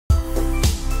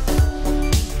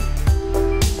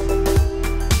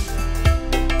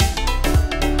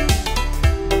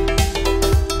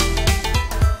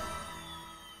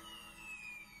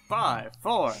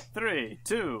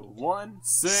2, 1,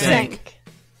 Sync.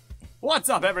 What's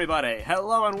up, everybody?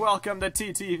 Hello and welcome to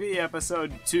TTV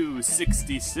episode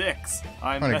 266.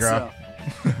 I'm Meso.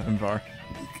 I'm Var.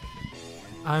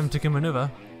 I'm Takuma.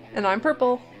 And I'm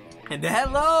Prpl. And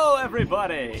hello,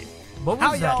 everybody. What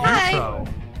was that intro?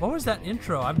 What was that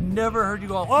intro? I've never heard you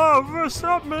go, "Oh, what's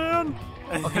up, man?"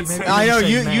 Okay, maybe I know.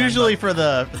 Usually but for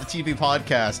the TV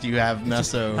podcast, you have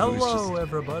Meso. Hello,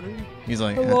 everybody. He's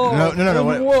like, Hello,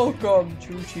 no. welcome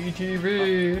to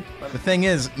TTV. The thing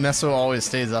is, Meso always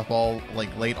stays up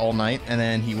late all night, and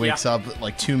then he wakes up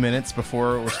 2 minutes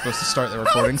before we're supposed to start the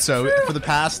recording. So for the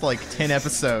past 10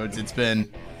 episodes, it's been,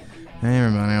 "Hey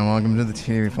everybody, welcome to the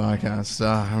TTV podcast.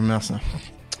 I'm Meso."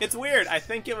 It's weird. I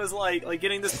think it was like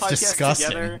getting this podcast disgusting.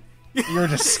 together. You're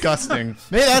disgusting.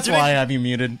 Maybe that's why I have you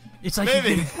muted. It's like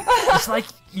Maybe. it's like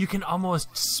you can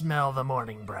almost smell the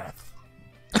morning breath.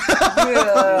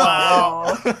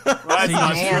 Wow. That's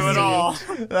not true at all.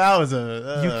 That was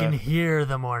a. You can hear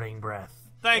the morning breath.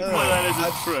 Thankfully, that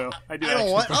isn't true. I do I don't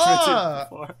actually want- prefer it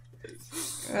before.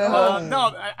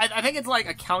 No, I think it's like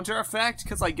a counter effect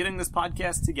because getting this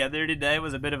podcast together today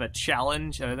was a bit of a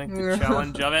challenge, and I think the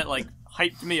challenge of it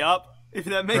hyped me up. If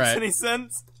that makes any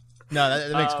sense. No,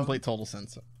 that makes complete total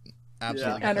sense.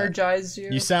 Absolutely. Yeah. Energized you.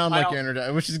 You sound like you're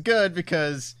energized, which is good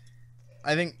because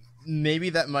I think maybe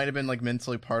that might have been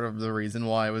mentally part of the reason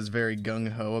why I was very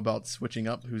gung-ho about switching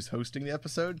up who's hosting the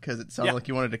episode, because it sounded like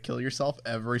you wanted to kill yourself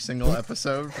every single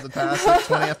episode for the past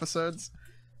 20 episodes.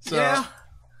 So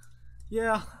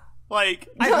Yeah. I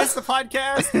miss the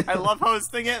podcast. I love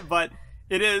hosting it, but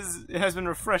it has been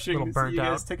refreshing to see you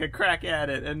guys take a crack at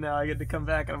it, and now I get to come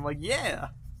back and I'm like, yeah.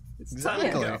 It's time to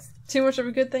go. Too much of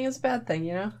a good thing is a bad thing,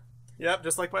 you know? Yep,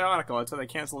 just like Bionicle. That's why they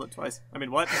canceled it twice. I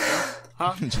mean, what?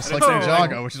 Huh? just like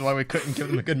Ninjago, which is why we couldn't give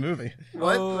them a good movie.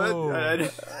 What?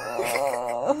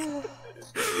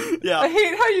 Yeah. I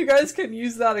hate how you guys can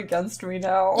use that against me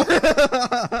now.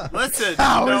 Listen.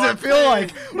 How does it feel like?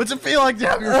 What's it feel like to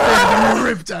have your fan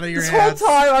ripped out of your This hands? whole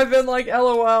time I've been like,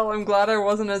 LOL, I'm glad I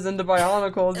wasn't as into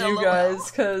Bionicle as you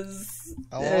guys, because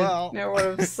it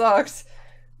would have sucked.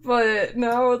 But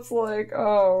now it's like,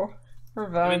 oh,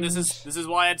 revenge. I mean, this is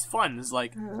why it's fun. It's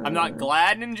I'm not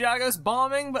glad Ninjago's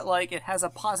bombing, but it has a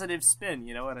positive spin.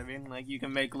 You know what I mean? You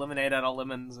can make lemonade out of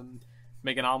lemons and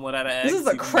make an omelet out of eggs. This is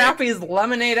the crappiest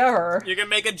lemonade ever. You can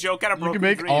make a joke out of broken You can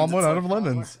make dreams. omelet out of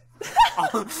lemons.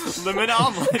 Lemon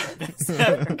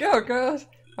omelet. Oh god,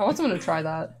 I want someone to try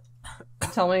that.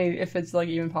 Tell me if it's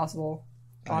even possible,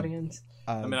 audience.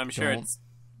 I mean, I'm sure it's.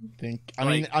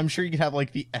 I'm sure you could have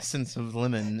the essence of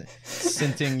lemon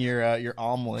scenting your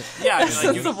omelet. Yeah, I mean,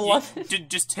 Essence of lemon.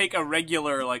 just take a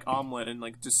regular omelet and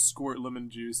just squirt lemon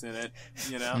juice in it.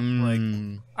 You know,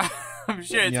 I'm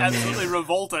sure it's absolutely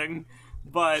revolting,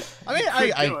 but I mean,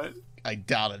 I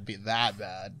doubt it'd be that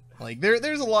bad.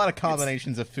 There's a lot of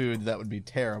combinations of food that would be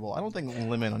terrible. I don't think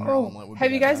lemon on your omelet would be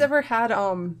Have you guys bad. ever had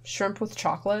shrimp with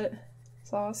chocolate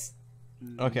sauce?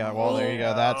 Okay, well there you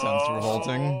go. That sounds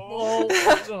revolting.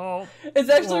 It's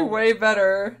actually way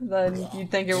better than you'd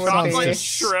think it would chocolate be.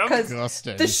 shrimp.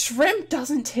 Disgusting. The shrimp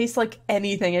doesn't taste like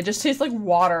anything. It just tastes like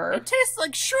water. It tastes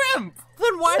like shrimp.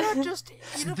 Then why not just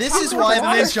eat a This is why the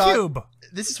ice Ninjago. cube?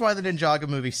 This is why the Ninjago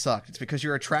movie sucked. It's because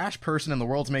you're a trash person and the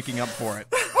world's making up for it.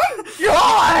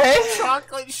 God!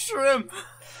 Chocolate shrimp.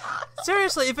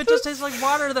 Seriously, if it just tastes like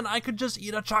water, then I could just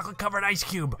eat a chocolate-covered ice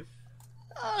cube.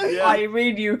 Yeah. I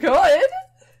mean, you could.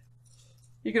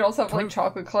 You could also have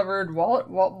chocolate-covered watermelon.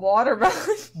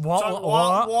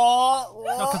 What?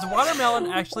 No, because watermelon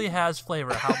actually has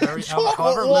flavor. However,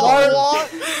 Chocolate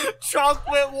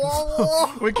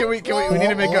wall. We need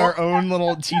to make our own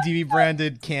little TTV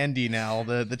branded candy now.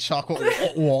 The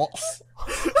chocolate waltz.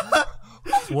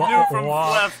 New from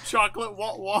left, chocolate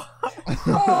what?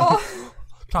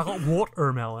 Chocolate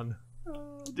watermelon.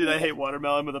 Dude, I hate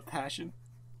watermelon with a passion.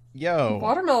 Yo.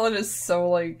 Watermelon is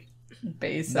so,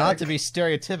 basic. Not to be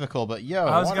stereotypical, but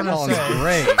watermelon's say.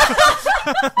 great.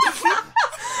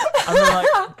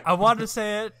 I wanted to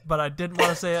say it, but I didn't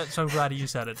want to say it, so I'm glad you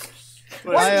said it.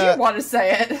 Why did you want to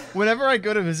say it? Whenever I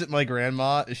go to visit my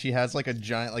grandma, she has a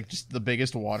giant, just the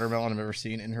biggest watermelon I've ever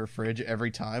seen in her fridge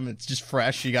every time. It's just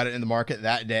fresh. She got it in the market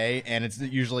that day, and it's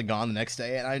usually gone the next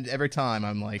day. And every time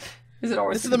I'm like, is it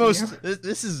always this is the most.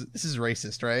 This is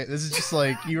racist, right? This is just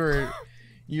you're.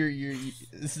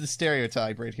 This is the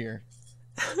stereotype right here.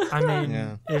 I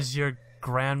mean, is your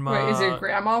grandma? Wait, is your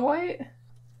grandma white?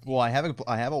 Well, I have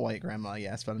a white grandma,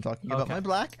 yes, but I'm talking about my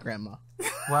black grandma.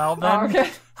 Well, then, okay.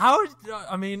 how?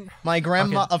 I mean, my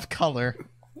grandma of color.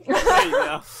 There you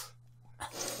go.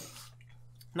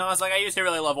 No, it's I used to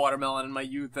really love watermelon in my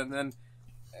youth, and then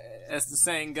as the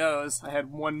saying goes, I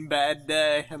had one bad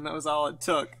day, and that was all it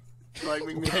took to like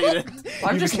make me hate it.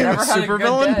 I've just never had a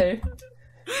good day.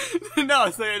 No,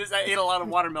 so I ate a lot of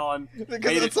watermelon.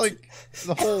 Because it's like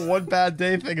the whole one bad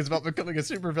day thing is about becoming a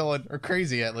supervillain, or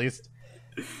crazy at least.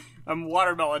 I'm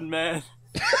watermelon man.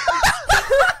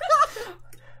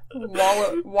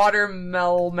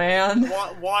 Watermelon man.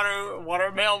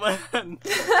 Watermelon man.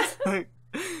 I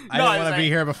didn't want to be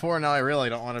here before, now I really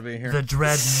don't want to be here. The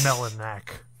dread Melanak.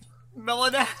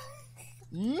 Melanak?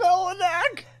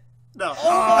 Melanak? No. Oh,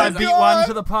 I beat one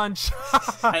to the punch.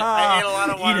 I ate a lot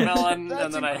of watermelon,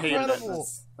 and then I hated it.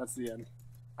 That's the end.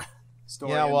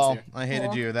 Story yeah, well, here. I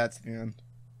hated you. That's the end.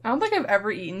 I don't think I've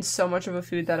ever eaten so much of a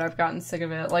food that I've gotten sick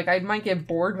of it. Like, I might get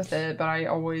bored with it, but I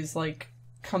always, like,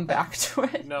 come back to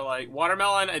it. No, like,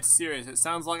 watermelon, it's serious. It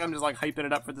sounds like I'm just, like, hyping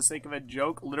it up for the sake of a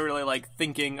joke. Literally, like,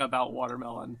 thinking about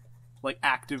watermelon, like,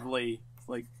 actively,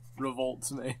 like,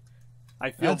 revolts me. I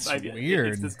feel that's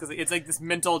weird. It's like this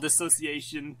mental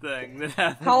dissociation thing that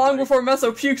happens. How long before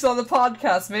Meso pukes on the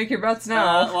podcast? Make your bets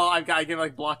now. Well, I can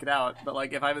like block it out, but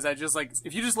like if I was just like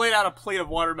if you just laid out a plate of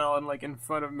watermelon like in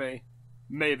front of me,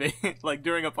 maybe like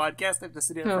during a podcast, I have to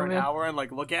sit here for an hour and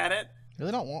like look at it. You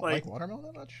really don't like watermelon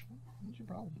that much? What's your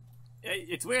problem?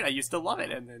 It's weird. I used to love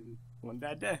it, and then one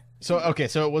bad day. So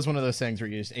it was one of those things where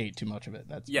you just ate too much of it.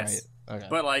 That's yes. Right. Okay.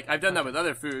 But like I've done that with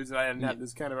other foods, and I didn't have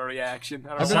this kind of a reaction. I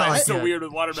don't I've know why done it's that, so weird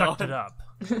with watermelon. Chucked it up.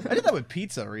 I did that with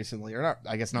pizza recently, or not?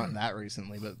 I guess not that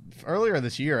recently, but earlier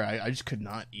this year, I just could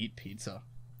not eat pizza.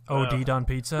 OD'd on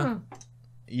pizza.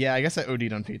 Yeah, I guess I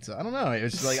OD'd on pizza. I don't know. It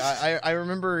was just like I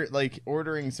remember like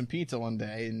ordering some pizza one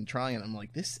day and trying it. I'm like,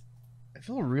 I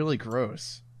feel really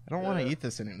gross. I don't want to eat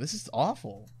this anymore. This is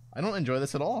awful. I don't enjoy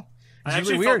this at all. I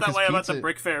actually felt that way about the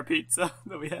BrickFair pizza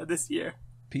that we had this year.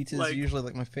 Pizza is usually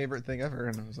like my favorite thing ever,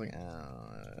 and I was like,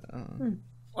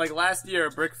 Like last year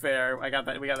at BrickFair, we got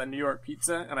the New York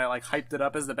pizza, and I like hyped it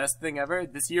up as the best thing ever.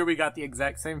 This year we got the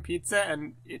exact same pizza,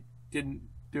 and it didn't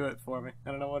do it for me.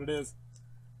 I don't know what it is.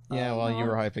 Yeah, well, you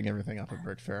were hyping everything up at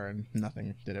BrickFair, and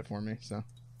nothing did it for me. So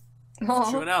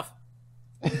true enough.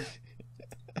 It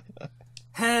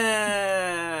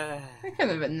couldn't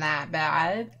have been that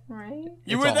bad, right?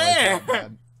 You were there.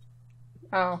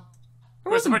 Oh. It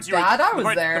wasn't bad. I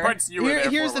was there. The parts you were there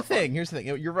Here's the thing.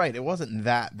 You're right. It wasn't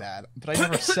that bad, but I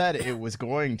never said it was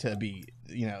going to be,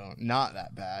 not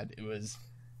that bad.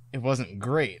 It wasn't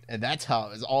great, and that's how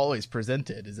it was always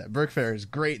presented. Is that BrickFair is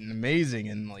great and amazing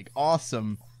and like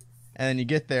awesome, and then you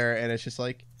get there and it's just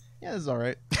like, yeah, this is all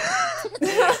right.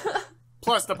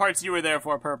 Plus, the parts you were there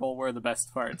for, Prpl, were the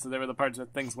best parts. So they were the parts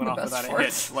that things went off without a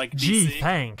hitch, like DC. Gee,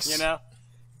 thanks.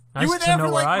 Nice you were there for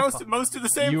like most of the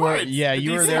same parts.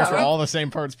 You were there for all the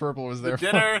same parts Prpl was there for.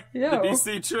 The dinner, the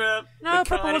DC trip. No,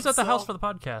 Prpl was at the house for the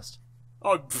podcast.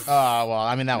 Oh, well,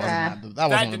 I mean, that wasn't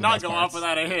that did not go off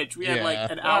without a hitch. We had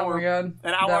like an hour and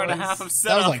a half of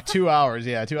setup. That was like 2 hours.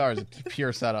 Yeah, 2 hours of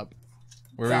pure setup.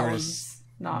 Where we were just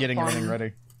getting everything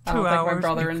ready. I don't think my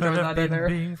brother enjoyed that either.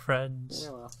 Being friends.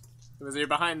 Yeah, well, it was your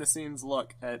behind-the-scenes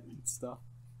look at stuff.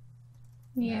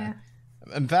 Yeah.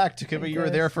 In fact, Takuma, you were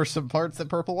there for some parts that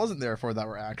Prpl wasn't there for that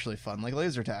were actually fun, like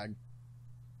laser tag.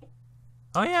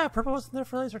 Oh yeah, Prpl wasn't there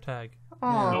for laser tag.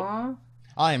 Aww. Nope.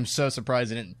 I am so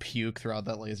surprised I didn't puke throughout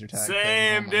that laser tag.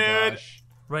 Same, thing. Oh dude. Gosh.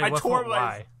 Right,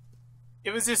 why?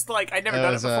 It was just like I'd never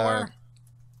done it before.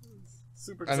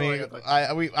 Super. I mean,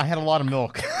 I had a lot of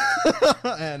milk.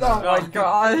 And, oh my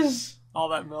gosh! All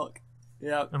that milk.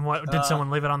 Yep. And what did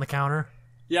someone leave it on the counter?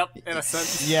 Yep, in a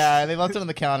sense. Yeah, they left it on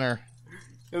the counter.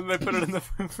 And they put it in the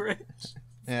fridge.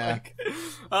 Yeah.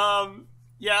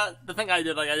 Yeah, the thing I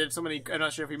did so many. I'm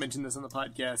not sure if we mentioned this on the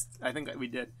podcast. I think that we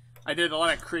did. I did a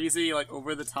lot of crazy, like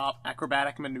over the top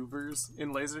acrobatic maneuvers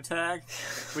in laser tag,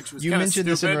 which was you kind of mentioned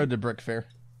stupid. This in Road to BrickFair.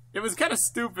 It was kind of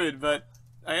stupid, but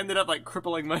I ended up like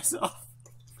crippling myself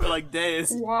for like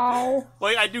days. Wow.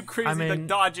 Like I do crazy like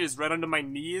dodges right under my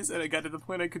knees, and it got to the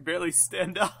point I could barely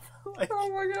stand up. Like, oh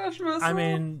my gosh, Meso. I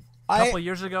mean, a couple of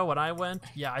years ago when I went,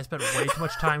 I spent way too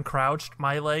much time crouched.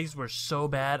 My legs were so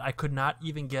bad I could not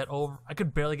even get over. I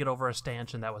could barely get over a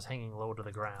stanchion that was hanging low to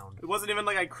the ground. It wasn't even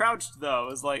like I crouched though. It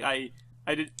was like I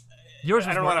did. Yours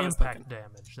was more impact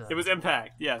damage. It was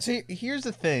impact. Yeah. See, here's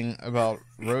the thing about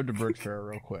Road to BrickFair,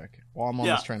 real quick. While I'm on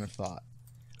this train of thought,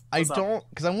 I want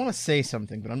to say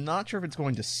something, but I'm not sure if it's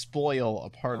going to spoil a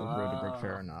part of Road to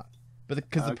BrickFair or not. But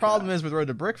because the problem is with Road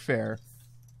to BrickFair,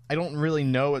 I don't really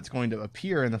know what's going to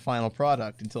appear in the final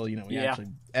product until we actually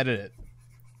edit it.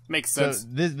 Makes sense. So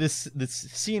this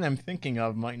scene I'm thinking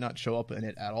of might not show up in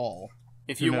it at all.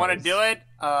 If you want to do it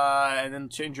and then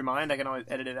change your mind, I can always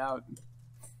edit it out.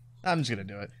 I'm just gonna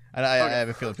do it. I have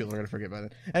a feeling people are gonna forget about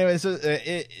it. Anyway, so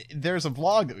there's a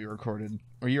vlog that we recorded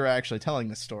where you're actually telling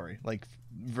this story, like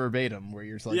verbatim, where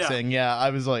you're like saying,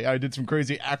 I did some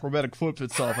crazy acrobatic flips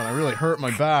and stuff, and I really hurt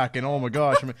my back, and oh my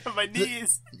gosh, my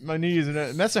knees. My knees. And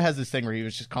Meso has this thing where he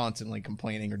was just constantly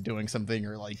complaining or doing something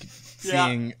or like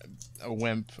seeing a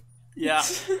wimp. Yeah.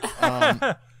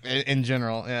 In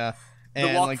general, yeah.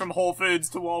 And the walk from Whole Foods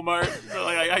to Walmart,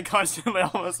 I constantly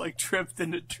almost like tripped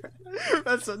into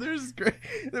traffic. There's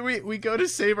great. We go to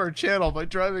save our channel by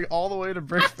driving all the way to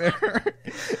BrickFair,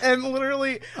 and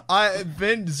literally,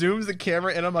 Ben zooms the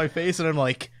camera in on my face, and I'm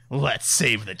like, "Let's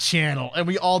save the channel!" And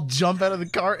we all jump out of the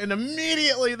car, and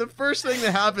immediately the first thing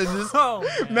that happens is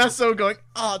Meso going,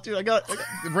 "Oh, dude, I got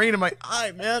rain in my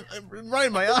eye, man, right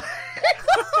in my eye."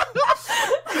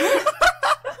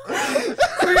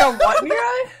 We got what in your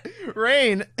eye?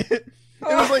 Rain.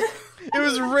 It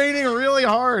was raining really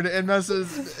hard, and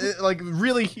Meso's like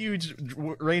really huge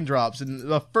raindrops. And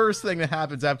the first thing that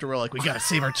happens after we're like, we gotta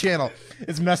save our channel,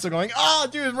 is Meso going, "Oh,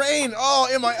 dude, rain! Oh,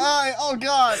 in my eye! Oh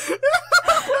God!"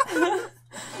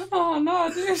 Oh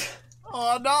no, dude.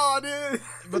 Oh no, dude.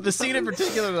 But the scene in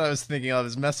particular that I was thinking of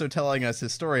is Meso telling us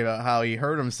his story about how he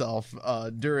hurt himself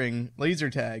during laser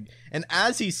tag, and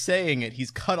as he's saying it,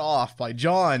 he's cut off by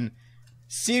John,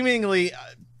 seemingly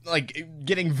like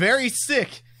getting very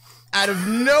sick out of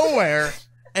nowhere,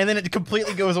 and then it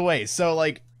completely goes away. So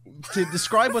like, to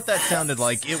describe what that sounded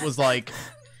like, it was like,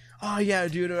 "Oh yeah,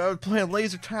 dude, I was playing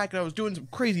laser tag and I was doing some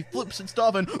crazy flips and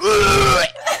stuff, and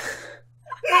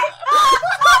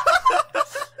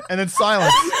and then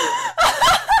silence."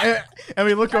 And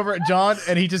we look over at John,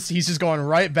 and he's just going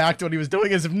right back to what he was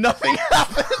doing as if nothing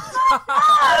happened.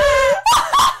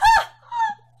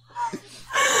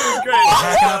 Great.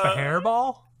 Packing up a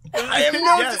hairball? I have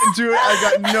dude, I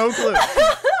got no clue.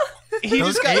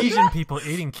 Those Asian people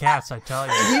eating cats, I tell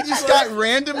you. He just got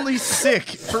randomly sick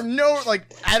for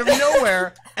out of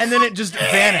nowhere, and then it just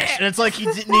vanished, and it's like he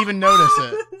didn't even notice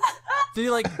it. Did he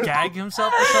like gag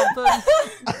himself or something?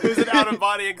 It was an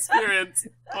out-of-body experience.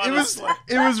 Honestly.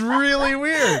 It was really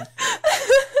weird.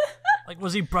 Like,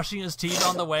 was he brushing his teeth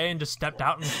on the way and just stepped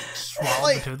out and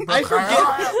swallowed the toothbrush?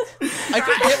 I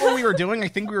forget what we were doing. I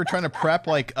think we were trying to prep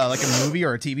like a movie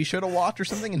or a TV show to watch or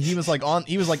something, and he was on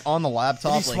the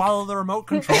laptop. Did he swallow the remote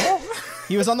control?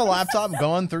 He was on the laptop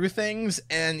going through things,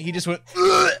 and he just went,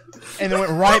 "Ugh," and then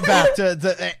went right back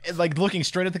to like looking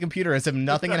straight at the computer as if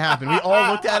nothing had happened. We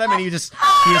all looked at him, and he just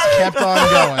kept on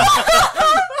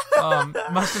going.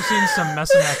 Must have seen some Mech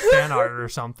fan art or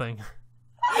something.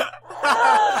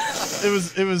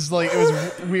 It was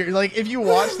weird. Like, if you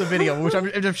watch the video, which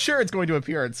I'm sure it's going to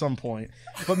appear at some point,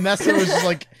 but Meso was just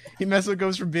like, Meso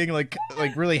goes from being like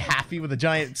really happy with a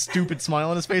giant stupid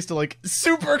smile on his face to like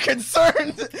super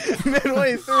concerned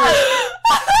midway through.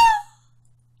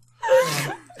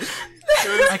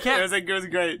 It was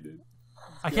great.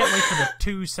 I can't wait for the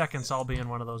 2 seconds I'll be in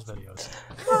one of those videos.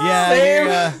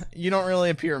 Yeah, you don't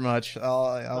really appear much.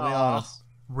 I'll be honest.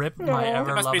 Rip my ever-loving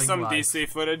There must be some life. DC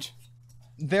footage.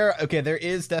 There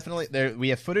is definitely there. We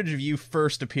have footage of you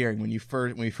first appearing when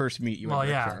we first meet you. Well,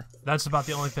 yeah, that's about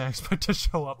the only thing I expect to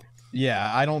show up.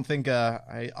 Yeah, I don't think.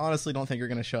 I honestly don't think you're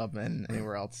gonna show up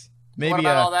anywhere else. Maybe what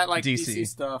about all that like DC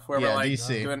stuff where we're like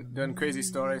DC. doing crazy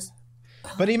stories?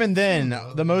 But even then,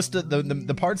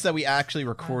 the parts that we actually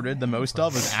recorded the most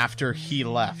of was after he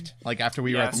left, like after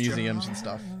we were at the museums and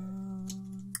stuff.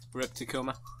 Rip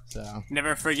Takuma. So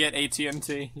never forget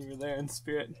AT&T. You were there in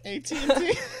spirit. AT&T.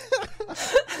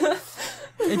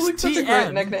 It's such a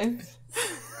great nickname.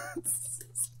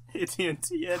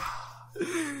 AT&T. Are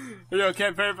you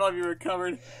okay, Prpl? Have you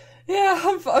recovered? Yeah,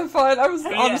 I'm fine. I was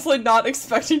honestly not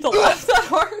expecting to laugh that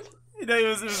hard. You know,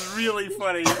 it was really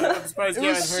funny. I'm surprised you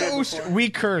haven't heard it before. We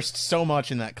cursed so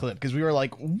much in that clip because we were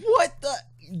like, "What the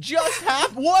just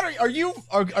happened? What are you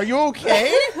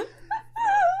okay?"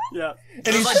 Yeah, and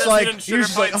he's just like, he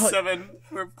was like, 7,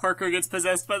 where Parker gets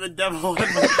possessed by the devil. And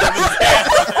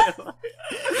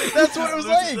that's what it was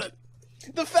like.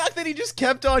 The fact that he just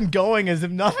kept on going as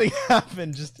if nothing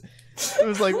happened, it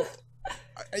was like,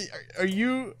 are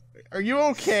you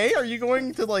okay? Are you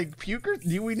going to like puke, or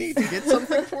do we need to get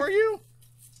something for you?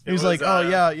 He was like, "Oh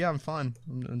yeah, I'm fine.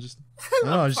 I just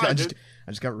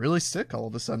got really sick all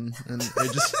of a sudden, and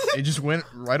it just went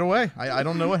right away. I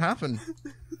don't know what happened."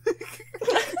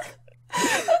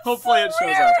 Hopefully it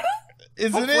shows up.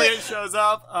 Hopefully it shows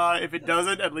up. If it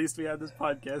doesn't, at least we have this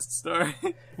podcast story.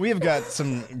 We have got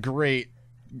some great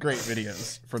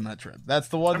videos from that trip. That's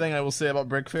the one thing I will say about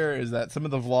BrickFair, is that some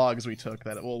of the vlogs we took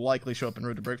that will likely show up in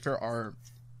Road to BrickFair are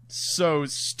so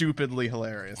stupidly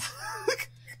hilarious.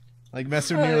 Like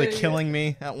Meso nearly killing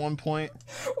me at one point.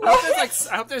 I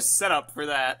hope there's setup for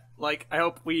that. Like, I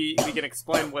hope we can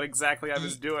explain what exactly I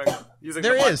was doing using the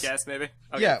podcast, maybe.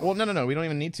 Okay. Yeah, well, no. We don't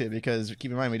even need to, because keep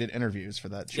in mind we did interviews for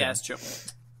that show. Yeah, it's true.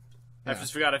 I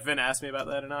just forgot if Vin asked me about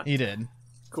that or not. He did.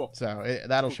 Cool. So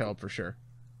that'll show up for sure.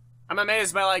 I'm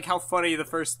amazed by, like, how funny the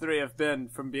first 3 have been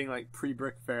from being, like,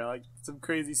 pre-BrickFair. Like, some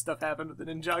crazy stuff happened with the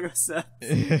Ninjago set.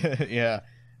 Yeah.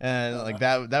 And, like,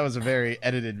 that was a very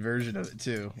edited version of it,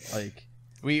 too. Like,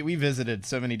 we visited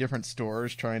so many different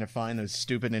stores trying to find those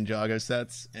stupid Ninjago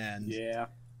sets, and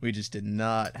we just did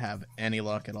not have any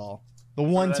luck at all. The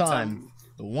one time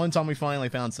we finally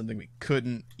found something, we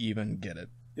couldn't even get it.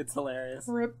 It's hilarious.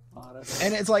 Rip. Honestly.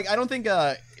 And it's like, I don't think,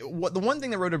 the one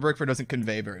thing that Road to BrickFair doesn't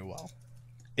convey very well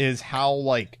is how,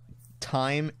 like,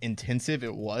 time intensive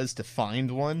it was to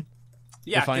find one.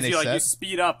 Yeah, because you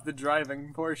speed up the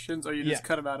driving portions, or you just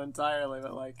cut them out entirely,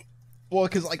 but, like... Well,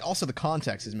 because, like, also the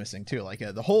context is missing, too. Like,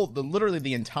 literally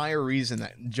the entire reason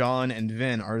that John and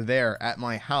Vin are there at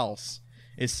my house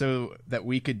is so that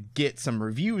we could get some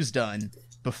reviews done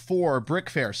before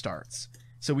BrickFair starts.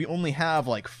 So we only have,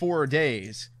 like, 4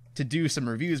 days to do some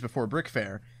reviews before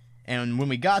BrickFair. And when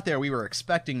we got there, we were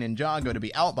expecting Ninjago to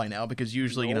be out by now, because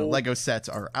usually, Lego sets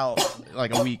are out,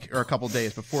 like, a week or a couple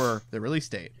days before the release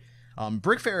date.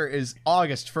 BrickFair is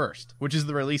August 1st, which is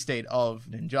the release date of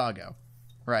Ninjago,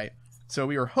 right? So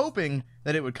we were hoping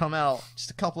that it would come out just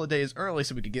a couple of days early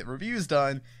so we could get reviews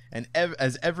done, and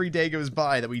as every day goes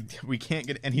by that we can't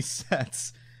get any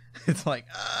sets, it's like,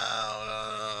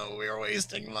 oh, we're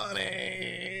wasting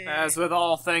money. As with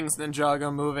all things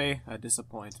Ninjago movie, a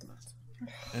disappointment.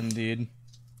 Indeed.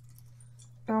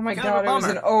 Oh my god, it was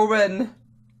an omen.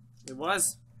 It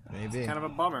was. Maybe. It's kind of a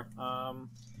bummer.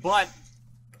 But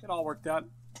it all worked out.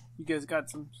 You guys got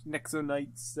some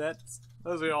Nexonite sets.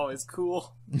 Those are always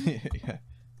cool. Yeah.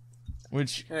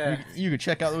 Which, you could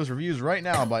check out those reviews right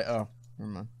now by, never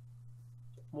mind.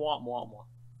 Wah, wah, wah.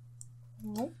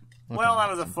 Nope. Well, that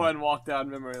was a fun walk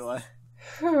down memory lane.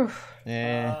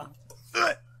 Yeah.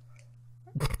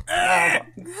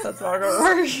 That's not gonna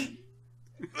work.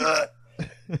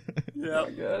 Yeah.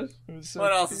 Oh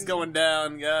what else is going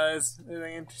down, guys?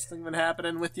 Anything interesting been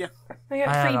happening with you? I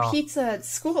got free pizza at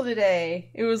school today.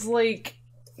 It was like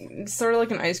sort of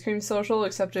like an ice cream social,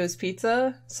 except it was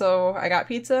pizza. So I got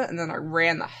pizza, and then I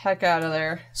ran the heck out of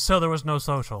there. So there was no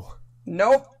social.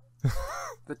 Nope.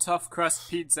 The tough crust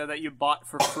pizza that you bought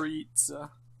for free.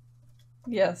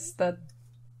 Yes, that.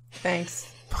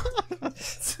 Thanks.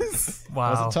 Wow.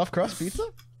 Was it tough crust pizza?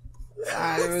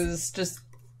 It was just.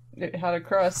 It had a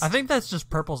crust. I think that's just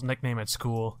Prpl's nickname at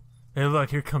school. Hey, look,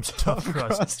 here comes tough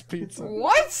crust pizza.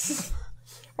 What?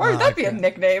 Why would that be a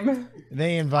nickname?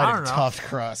 They invited tough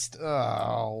crust.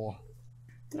 Oh.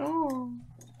 No.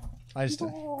 I just.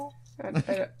 Why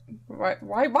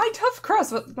tough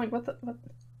crust? What? Like what?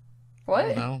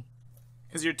 What? No.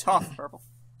 Because you're tough, Prpl.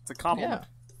 It's a compliment. Yeah.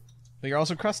 But you're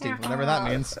also crusty, whatever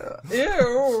that means.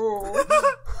 Ew.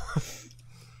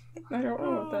 I don't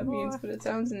know what that means, but it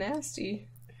sounds nasty.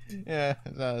 Yeah,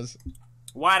 it does.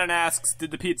 Wyden asks,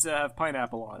 did the pizza have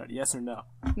pineapple on it? Yes or no?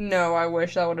 No, I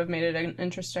wish that would have made it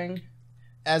interesting.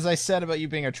 As I said about you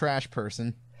being a trash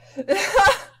person.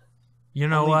 You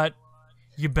know what?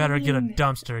 You better get a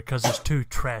dumpster, because there's 2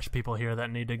 trash people here that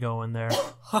need to go in there.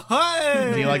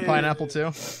 Do you like pineapple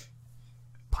too?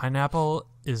 Pineapple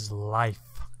is life.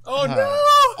 Oh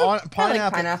no! I like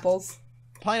pineapples.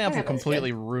 Pineapple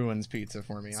completely ruins pizza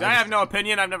for me. So I have no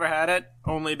opinion. I've never had it,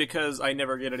 only because I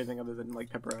never get anything other than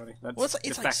like pepperoni. That's well,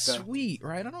 it's like sweet,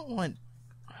 right? I don't want.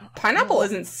 Pineapple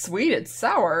isn't sweet. It's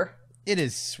sour. It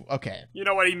is okay. You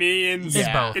know what he means?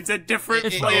 Yeah. It's a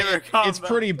different flavor combo. It's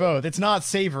pretty both. It's not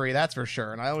savory, that's for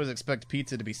sure. And I always expect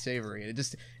pizza to be savory.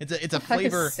 It's a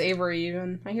flavor. Is savory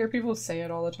even? I hear people say it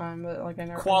all the time, but like I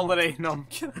never. Quality. No, I'm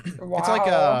kidding.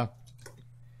 Wow.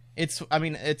 It's like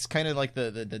it's kind of like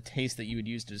the taste that you would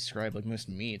use to describe like most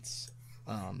meats.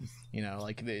 You know,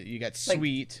 like you got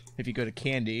sweet if you go to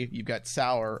candy, you've got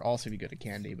sour also if you go to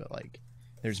candy, but like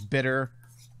there's bitter,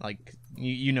 like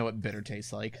you know what bitter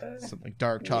tastes like, something like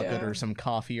dark chocolate or some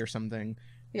coffee or something.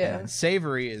 Yeah. And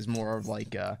savory is more of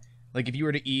like if you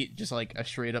were to eat just like a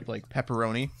straight up like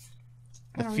pepperoni,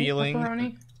 the feeling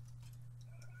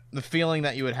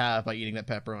that you would have by eating that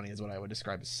pepperoni is what I would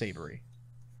describe as savory.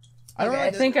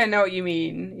 I think I know what you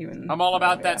mean. Even I'm all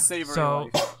about that savory. So,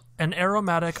 an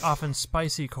aromatic, often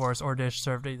spicy course or dish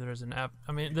served either as an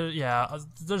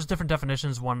there's different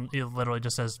definitions. One literally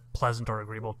just says pleasant or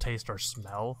agreeable taste or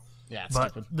smell. Yeah, it's but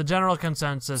stupid. The general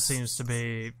consensus seems to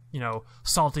be,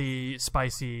 salty,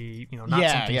 spicy, not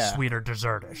something sweet or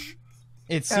dessertish.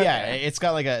 It's it's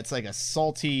got like a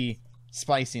salty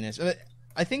spiciness.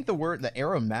 I think the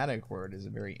aromatic word is a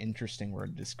very interesting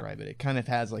word to describe it. It kind of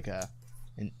has like a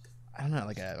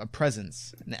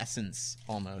presence, an essence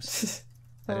almost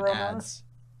that it adds.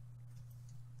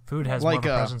 Food has more of a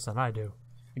presence than I do.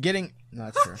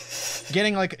 That's true.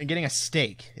 getting a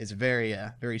steak is a very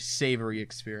very savory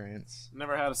experience.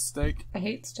 Never had a steak. I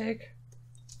hate steak.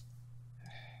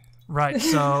 Right,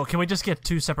 so can we just get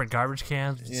 2 separate garbage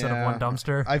cans instead of one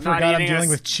dumpster? I forgot I'm dealing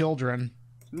with children.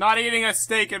 Not eating a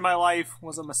steak in my life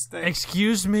was a mistake.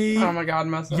 Excuse me. Oh my god,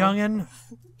 Meso. Youngin.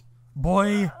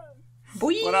 Boy.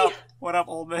 What up,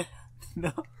 old man?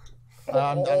 No.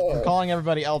 I'm calling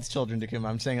everybody else children, Takuma.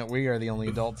 I'm saying that we are the only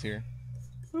adults here.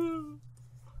 Right,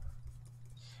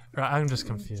 I'm just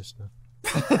confused now.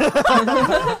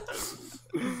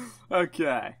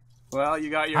 Okay. Well, you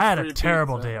got your I had free a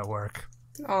terrible pizza. day at work.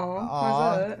 Oh,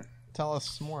 why's that? Tell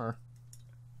us more.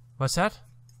 What's that?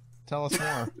 Tell us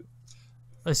more.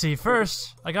 Let's see.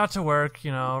 First, I got to work,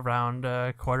 around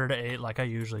 7:45 like I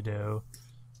usually do.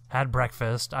 Had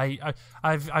breakfast.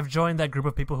 I've joined that group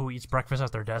of people who eats breakfast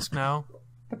at their desk now.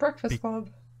 The Breakfast Club.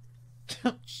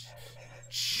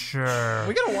 Sure.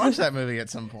 We gotta watch that movie at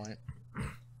some point.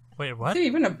 Wait, what? What's it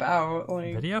even about?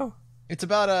 Like, Video? It's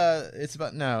about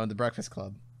The Breakfast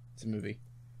Club. It's a movie.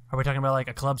 Are we talking about like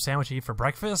a club sandwich you eat for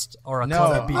breakfast, or a No,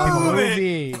 club that beat people with?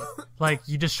 movie. Like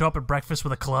you just show up at breakfast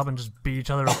with a club and just beat each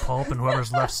other to pulp, and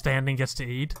whoever's left standing gets to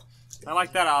eat? I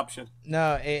like that option.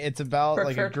 No, it's about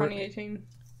like a BrickFair group. 2018.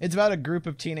 It's about a group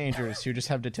of teenagers who just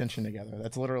have detention together.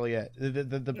 That's literally it. The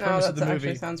No, premise that of the movie.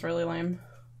 actually sounds really lame.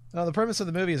 No, the premise of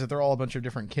the movie is that they're all a bunch of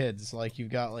different kids. Like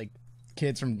you've got like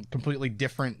kids from completely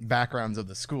different backgrounds of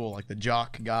the school, like the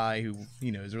jock guy who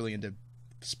is really into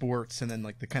sports, and then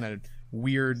like the kind of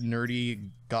weird nerdy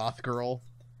goth girl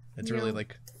that's really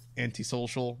like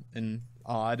antisocial and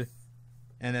odd,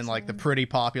 and then like the pretty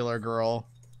popular girl,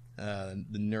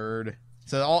 the nerd.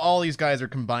 So all these guys are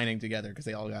combining together because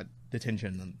they all got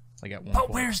detention and like at one point.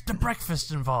 But where's the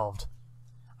breakfast involved?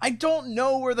 I don't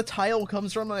know where the title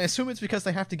comes from. I assume it's because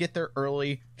they have to get there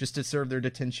early just to serve their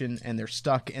detention, and they're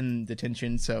stuck in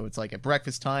detention, so it's like at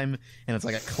breakfast time, and it's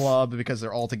like a club because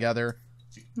they're all together.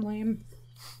 Lame.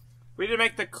 We need to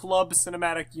make the club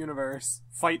cinematic universe.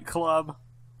 Fight Club,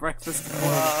 Breakfast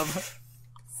Club.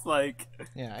 It's like...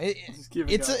 Yeah,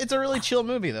 it's a really chill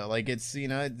movie, though. Like, it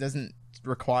doesn't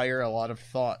require a lot of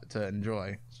thought to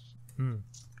enjoy.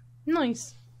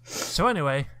 Nice. So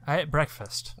anyway, I ate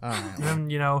breakfast. Alright. And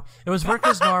then, it was work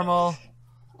as normal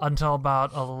until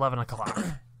about 11 o'clock.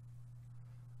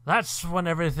 That's when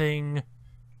everything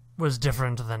was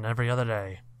different than every other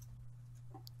day.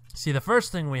 See, the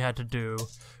first thing we had to do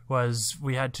was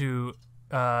we had to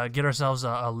get ourselves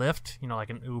a lift,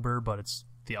 like an Uber, but it's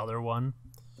the other one.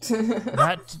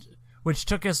 Which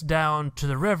took us down to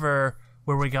the river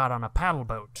where we got on a paddle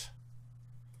boat.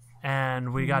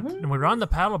 And we were on the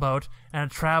paddle boat, and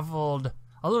it traveled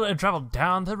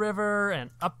down the river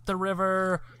and up the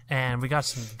river, and we got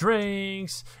some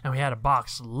drinks, and we had a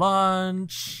boxed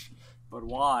lunch. But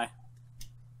why?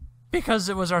 Because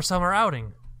it was our summer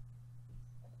outing.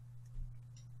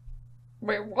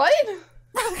 Wait, what?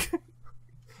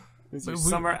 It's your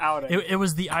summer outing. It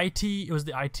was the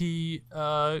IT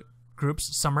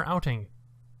group's summer outing.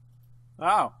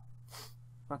 Oh.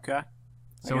 Okay.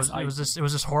 So it was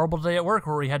this horrible day at work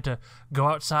where we had to go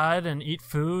outside and eat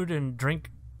food and drink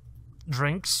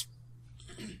drinks.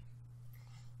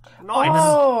 Nice.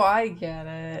 Oh, I get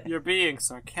it. You're being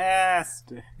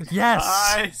sarcastic. Yes.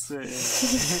 I see. That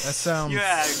sounds... You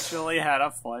actually had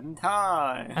a fun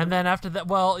time. And then after that,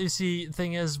 well, you see, the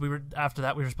thing is, we were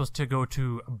supposed to go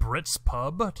to Brit's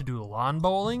pub to do lawn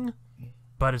bowling,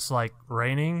 but it's like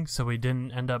raining, so we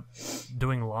didn't end up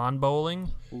doing lawn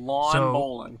bowling. Lawn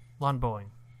bowling. Lawn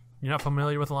bowling. You're not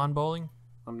familiar with lawn bowling?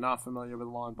 I'm not familiar with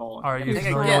lawn bowling. Are you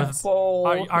familiar with?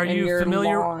 Are you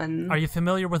familiar? Lawn. Are you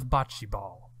familiar with bocce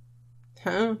ball?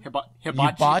 Huh? Hibachi You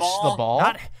botched the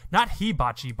ball? Not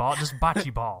hibachi ball, just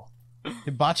bocce ball.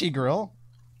 Hibachi grill?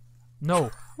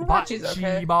 No, Hibachi's bocce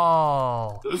okay.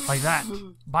 ball, like that.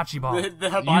 Bocce ball. The You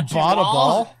hibachi bought a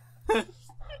ball?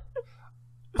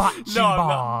 Bocce No,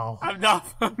 ball. I'm not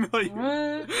familiar.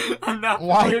 What? I'm not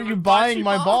Why familiar are you with buying bocce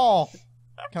my ball?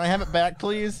 Can I have it back,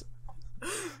 please?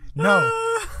 No,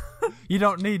 you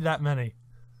don't need that many.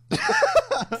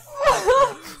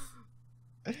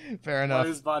 Fair enough. What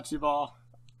is bocce ball?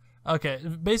 Okay,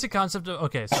 basic concept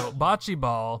of so bocce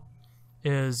ball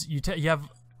is you have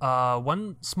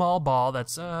one small ball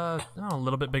that's a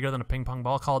little bit bigger than a ping pong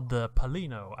ball called the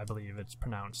palino, I believe it's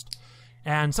pronounced,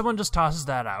 and someone just tosses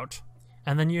that out,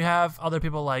 and then you have other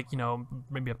people like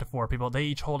maybe up to 4 people. They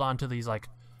each hold on to these like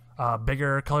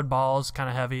Bigger colored balls, kind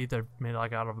of heavy. They're made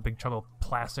like out of a big chunk of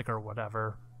plastic or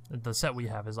whatever. The set we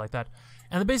have is like that.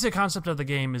 And the basic concept of the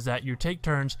game is that you take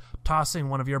turns tossing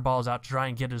one of your balls out to try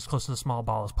and get as close to the small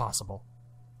ball as possible.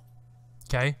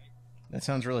 Okay? That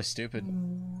sounds really stupid.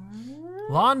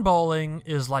 Lawn bowling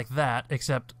is like that,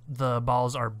 except the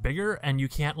balls are bigger and you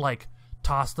can't like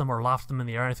toss them or loft them in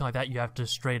the air or anything like that. You have to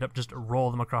straight up just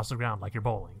roll them across the ground like you're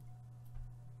bowling.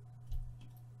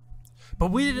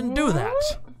 But we didn't do that.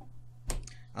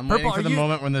 I'm waiting for the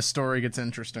moment when this story gets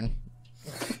interesting.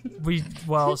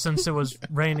 Well, since it was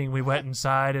raining, we went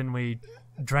inside and we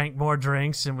drank more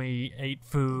drinks and we ate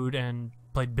food and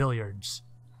played billiards.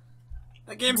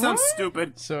 That game sounds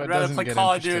stupid. So I'd rather play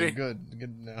Call of Duty. Good to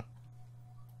know.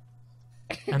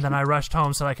 And then I rushed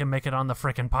home so I can make it on the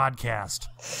frickin' podcast.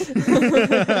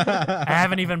 I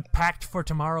haven't even packed for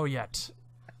tomorrow yet.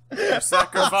 Your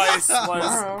sacrifice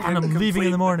was. And I'm leaving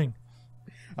in the morning.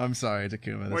 I'm sorry,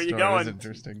 Takuma. Where This you story going? is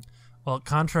interesting. Well,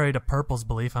 contrary to Prpl's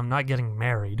belief, I'm not getting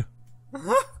married.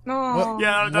 No.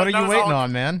 Yeah, What are you waiting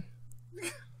on, man?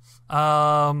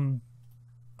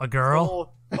 A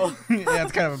girl. Oh. Yeah,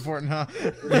 it's kind of important, huh?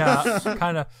 Yeah,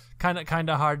 kind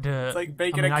of hard to. It's like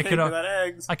baking a cake without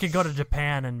eggs. I could go to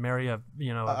Japan and marry a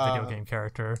video game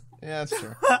character. Yeah, that's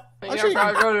true. You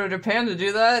gotta go to Japan to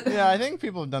do that. Yeah, I think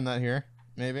people have done that here.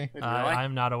 Maybe. Really?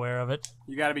 I'm not aware of it.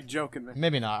 You gotta be joking me.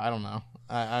 Maybe not. I don't know.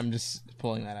 I'm just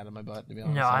pulling that out of my butt, to be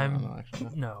honest. No, I don't know,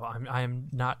 actually. I'm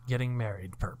not getting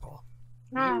married, Prpl.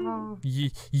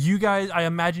 You guys, I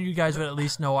imagine you guys would at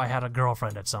least know I had a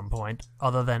girlfriend at some point,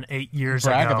 other than 8 years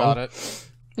Brag ago. about it.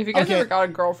 If you guys ever got a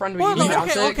girlfriend, would you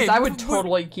announce it? Because I would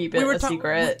totally keep it a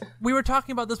secret. We were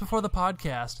talking about this before the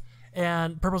podcast,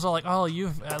 and Prpl's all like, "Oh,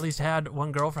 you've at least had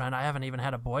one girlfriend. I haven't even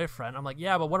had a boyfriend." I'm like,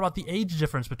 "Yeah, but what about the age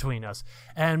difference between us?"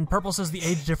 And Prpl says the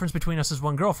age difference between us is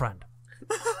one girlfriend.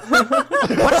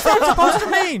 What's that supposed to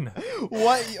mean?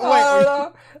 What? Wait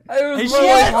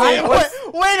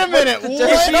a minute.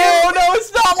 What? No,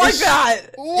 it's not like that.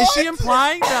 Is she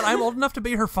implying that I'm old enough to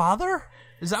be her father?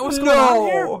 Is that what's going on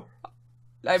here?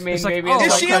 I mean, It's like, maybe oh, in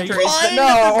Is some she countries, implying but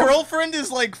that the no. girlfriend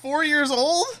is like 4 years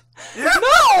old?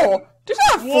 No! There's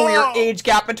not a 4-year Whoa. age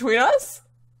gap between us.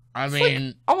 I It's mean,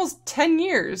 like almost 10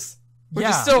 years. Which Yeah.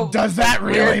 is still does that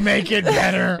really make it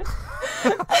better?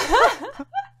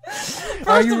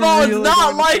 First of all, it's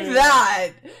not like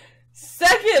that.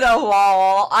 Second of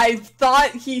all, I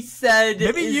thought he said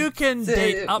Maybe you can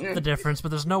date up the difference,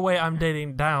 but there's no way I'm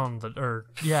dating down the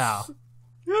yeah.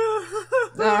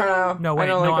 No, wait,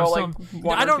 I only no, go I'm like still,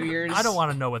 1 I or don't 2 years. I don't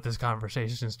want to know what this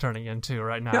conversation is turning into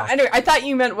right now. No, anyway, I thought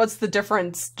you meant what's the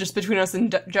difference just between us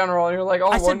in general, and you're like, oh,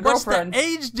 I one said, what's girlfriend. the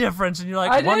age difference? And you're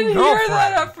like, I one didn't girlfriend. hear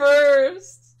that at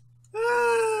first.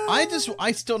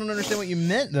 I still don't understand what you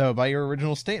meant though by your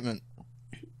original statement.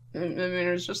 I mean,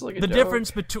 it's just like a The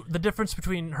joke. difference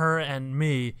between her and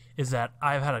me is that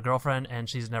I've had a girlfriend and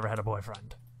she's never had a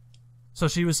boyfriend. So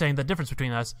she was saying the difference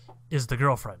between us is the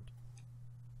girlfriend.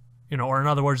 Or in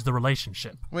other words, the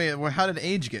relationship. Wait, well, how did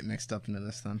age get mixed up into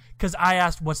this then? Because I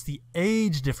asked, what's the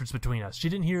age difference between us? She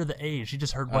didn't hear the age. She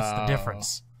just heard, what's the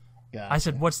difference? Gotcha. I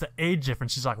said, what's the age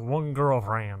difference? She's like, one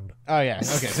girlfriend. Oh yeah,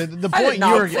 okay. So the I did point you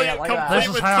not were say it like that. This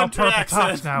is with how country Prpl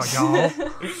talks now, y'all.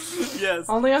 Yes.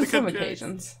 Only on the some country-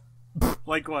 occasions.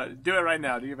 Like what? Do it right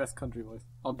now. Do your best country voice.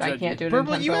 I'll I judge can't do it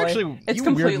Prpl, you intentionally. actually- It's you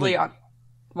completely weirdly- on.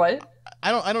 What?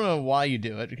 I don't know why you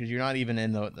do it because you're not even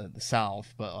in the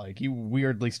South, but like you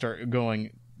weirdly start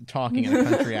talking in a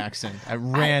country accent at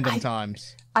random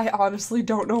times. I honestly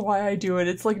don't know why I do it.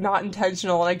 It's like not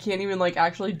intentional, and I can't even like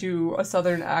actually do a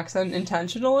southern accent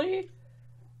intentionally.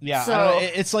 Yeah, So- I don't know,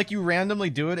 it's like you randomly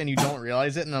do it and you don't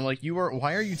realize it, and I'm like,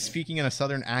 why are you speaking in a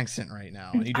southern accent right now?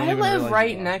 And you don't I even live realize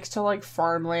right you are. next to like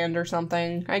farmland or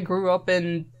something. I grew up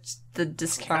in the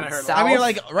discount Kinda heard south. I mean,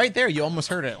 like right there, you almost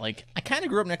heard it. Like I kind of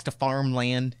grew up next to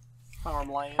farmland.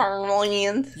 Farmland.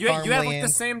 farmland. You have like Farmland. the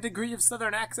same degree of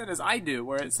southern accent as I do,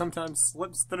 where it sometimes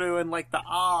slips through in like the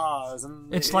ahs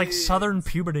and the It's like e's. southern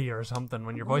puberty or something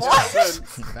when your voice What? cracks.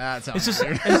 That's It's just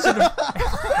weird.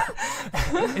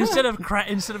 instead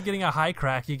of getting a high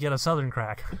crack, you get a southern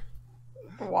crack.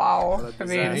 Wow. I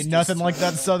mean, Ain't nothing like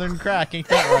that southern crack, ain't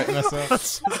that right,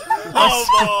 Meso? Oh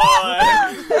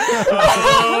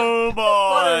boy!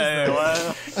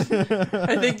 Oh boy!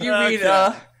 I think you mean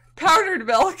Okay. powdered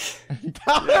milk.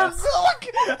 Powdered milk.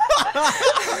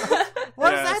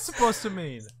 What is Yes. that supposed to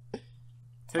mean?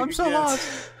 Take I'm a so guess.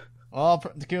 lost. Well,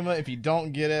 Takuma, if you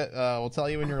don't get it, we'll tell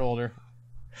you when you're older.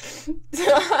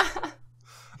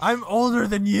 I'm older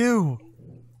than you.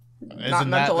 Not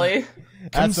mentally.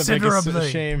 That's the biggest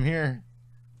Considerably. shame here.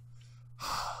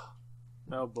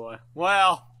 Oh boy.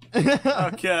 Well,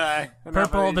 Okay.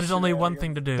 Prpl, there's only one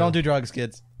thing to do. Don't do drugs,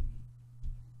 kids.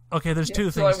 Okay, there's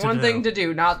two So things like to one do. thing to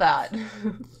do, not that.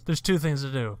 There's two things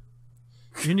to do.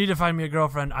 You need to find me a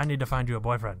girlfriend. I need to find you a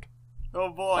boyfriend. Oh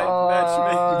boy,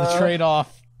 match The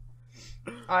trade-off.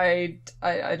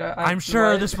 I'm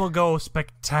sure this will go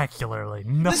spectacularly.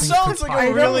 Nothing This sounds could like I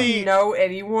a really... don't know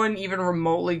anyone even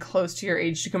remotely close to your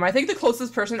age, Takuma. I think the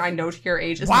closest person I know to your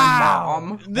age is Wow. my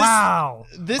mom. Wow.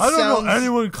 This I don't sounds... know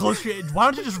anyone close to your age. Why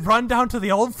don't you just run down to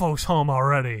the old folks' home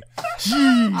already?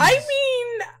 Jeez. I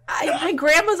mean, my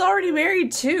grandma's already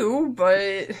married too,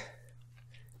 but...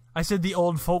 I said the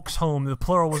old folks' home. The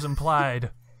plural was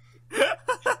implied.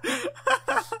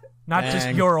 Not just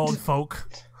Dang. your old folk.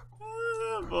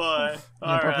 Oh boy.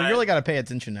 Yeah, Prpl, you really gotta pay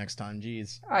attention next time,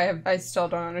 jeez. I still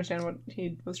don't understand what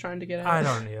he was trying to get at. I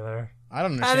don't either. I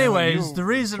don't understand. Anyways, the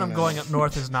reason I'm going up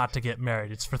north is not to get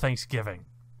married. It's for Thanksgiving.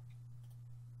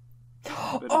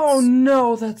 Oh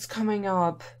no, that's coming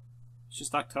up. It's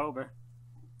just October.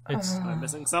 It's Am I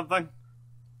missing something?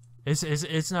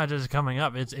 it's not just coming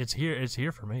up. It's here. It's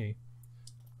here for me.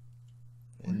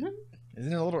 Isn't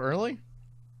it a little early?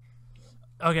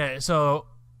 Okay, so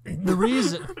the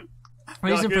reason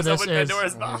for this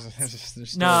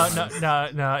is no,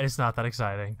 it's not that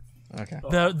exciting. Okay.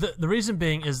 The reason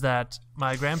being is that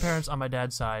my grandparents on my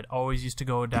dad's side always used to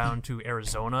go down to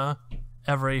Arizona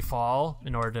every fall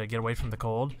in order to get away from the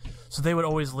cold. So they would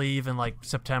always leave in like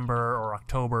September or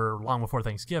October, long before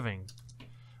Thanksgiving.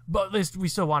 But at least we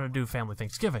still wanted to do family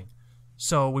Thanksgiving.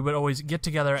 So we would always get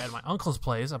together at my uncle's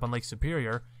place up on Lake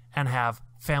Superior and have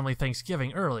family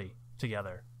Thanksgiving early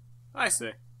together. I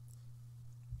see.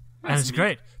 And it's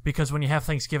great because when you have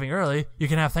Thanksgiving early, you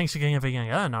can have Thanksgiving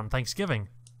again on Thanksgiving.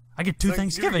 I get two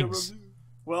Thanksgivings.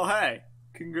 Well, hey,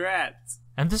 congrats.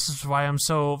 And this is why I'm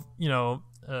so,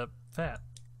 fat.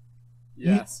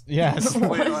 Yes. Yes. All,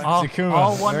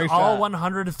 Takuma, very all fat.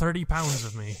 130 pounds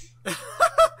of me.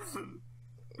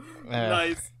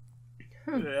 Nice.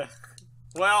 Yeah.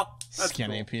 Well, that's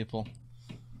Skinny cool. people.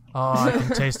 Oh, I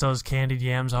can taste those candied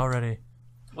yams already.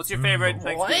 What's your favorite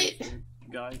Thanksgiving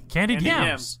guy? Candied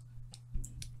yams.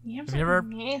 Yams Have you ever-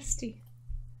 nasty.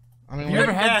 I mean, Have you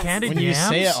ever had Yes. candied when yams? you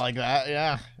say it like that,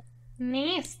 yeah.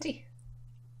 Nasty.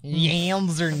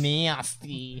 Yams are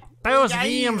nasty. Those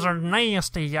yams are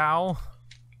nasty, y'all.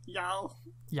 Y'all.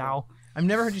 Y'all. I've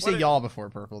never heard you say What y'all before,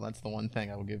 Prpl. That's the one thing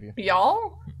I will give you.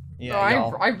 Y'all? Yeah, No,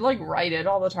 y'all. I like write it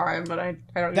all the time, but I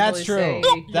don't That's usually true.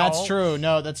 say That's y'all. true.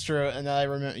 No, that's true. And I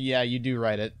remember. Yeah, you do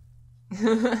write it.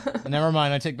 Never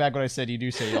mind. I take back what I said. You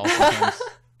do say y'all sometimes.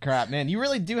 Crap, man. You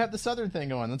really do have the southern thing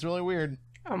going. That's really weird.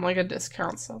 I'm like a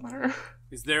discount seller.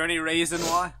 Is there any reason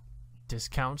why?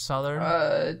 Discount Southern.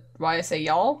 Why I say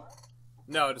y'all?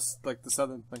 No, just like the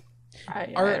southern thing. I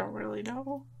don't really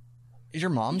know. Is your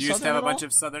mom You used to southern have a at bunch all?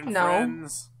 of southern No.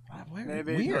 friends. Maybe.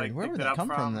 Maybe, Weird. like, Where picked would it that up come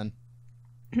from from? then?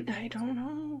 I don't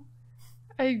know.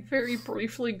 I very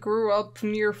briefly grew up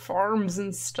near farms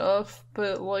and stuff,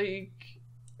 but like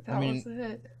that was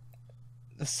it.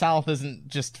 The South isn't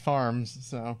just farms,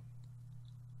 so.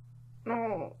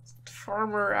 No,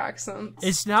 farmer accents.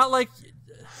 It's not like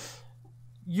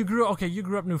you grew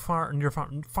up near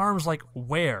farms like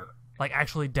where? Like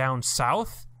actually down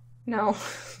south? No.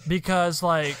 Because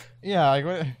like Yeah, like,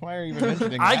 why are you even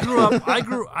mentioning that? I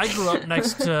grew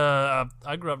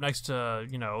up next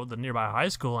to the nearby high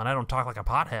school, and I don't talk like a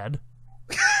pothead.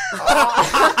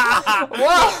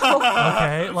 Whoa!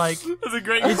 Okay, like That's a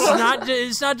great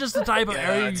it's not just the type of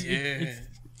area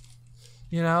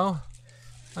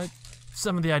like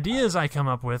some of the ideas I come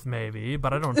up with maybe,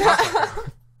 but I don't talk like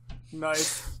that.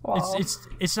 Nice. Wow.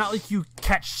 It's not like you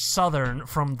catch Southern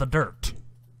from the dirt.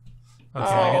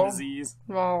 Okay. Oh. Disease.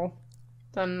 Well,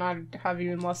 then I'd have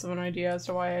even less of an idea as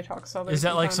to why I talk Southern. Is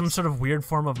that like some sometimes. sort of weird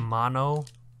form of mono?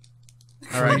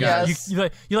 All right, guys.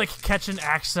 Yes. You like catch an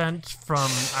accent from,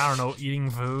 I don't know, eating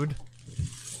food?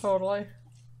 Totally.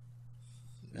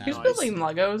 Who's Nice. building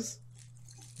Legos?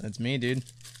 That's me, dude.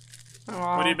 Oh,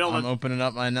 wow. What are you I'm building? opening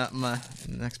up my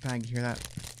next bag. You hear that?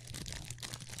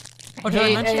 Oh, did I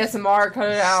Hate mention? ASMR, cut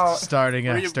it out. Starting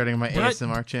What are you- my Did I-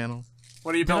 ASMR channel.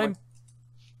 What are you Did I- building?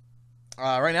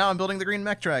 Right now, I'm building the green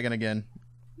mech dragon again.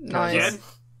 Nice. Again?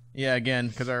 Yeah, again,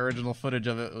 because our original footage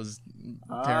of it was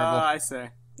terrible. I see. Oh,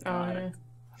 Got yeah. it.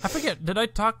 I forget. Did I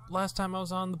talk last time I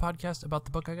was on the podcast about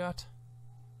the book I got?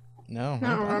 No. I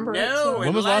don't remember it. No, so-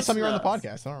 When was the last time you were on the Last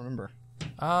podcast? I don't remember.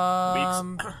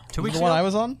 2 Was weeks the one ago. I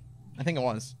was on? I think it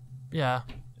was. Yeah.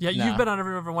 Nah. You've been on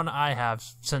every one I have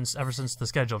ever since the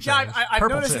schedule Yeah, changed. I've Prpl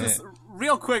noticed too. this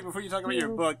real quick before you talk about your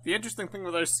book. The interesting thing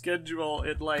with our schedule,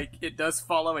 it does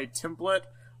follow a template.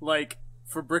 Like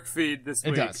for BrickFeed this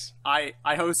It week, does. I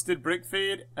hosted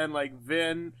BrickFeed, and like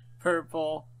Vin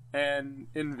Prpl, and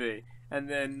Envy. And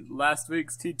then last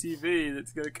week's TTV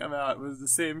that's going to come out was the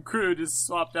same crew, just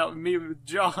swapped out me with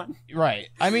John. Right.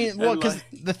 I mean, well, because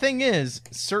the thing is,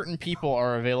 certain people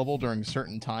are available during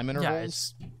certain time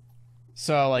intervals. Yeah,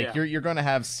 so, like, you're going to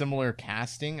have similar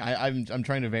casting. I'm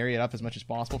trying to vary it up as much as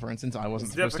possible. For instance, I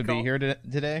wasn't supposed to be here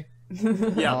today.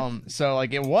 Yeah. So,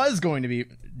 like, it was going to be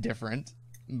different,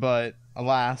 but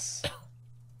alas...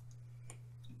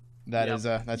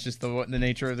 that's just the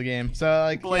nature of the game. So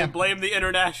like blame the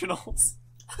internationals.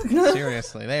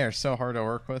 Seriously, they are so hard to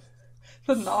work with.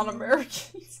 The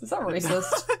non-Americans. Is that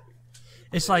racist?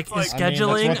 It's like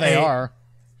scheduling. I mean, that's what they are.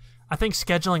 I think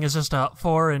scheduling is just a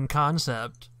foreign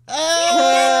concept.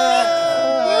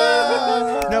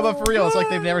 No, but for real, it's like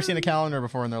they've never seen a calendar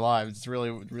before in their lives. It's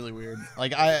really, really weird.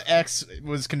 Like, X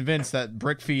was convinced that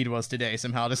BrickFeed was today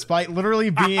somehow, despite literally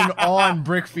being on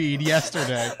BrickFeed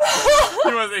yesterday.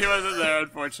 He wasn't there,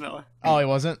 unfortunately. Oh, he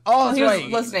wasn't? Oh, that's right. He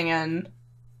was listening in.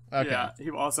 Okay. Yeah, he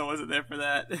also wasn't there for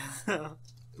that.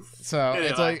 So, anyway.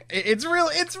 It's like,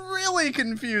 it's really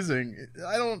confusing.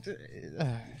 I don't...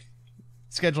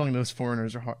 scheduling those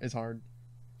foreigners is hard.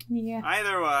 Yeah.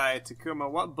 Either way, Takuma,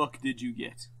 what book did you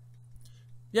get?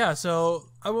 Yeah, so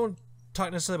I won't talk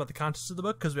necessarily about the contents of the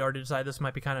book because we already decided this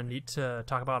might be kind of neat to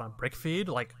talk about on BrickFeed.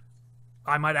 Like,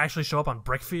 I might actually show up on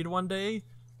BrickFeed one day.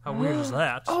 How weird is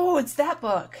that? Oh, it's that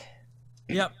book.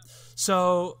 Yep.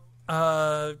 So,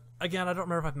 again, I don't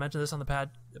remember if I've mentioned this on the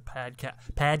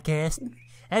podcast.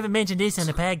 I haven't mentioned this on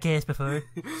the podcast before,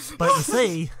 but you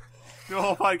see... Do a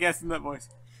whole podcast in that voice.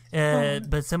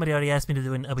 But somebody already asked me to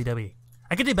do an ubby-dubby.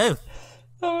 I could do both.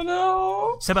 Oh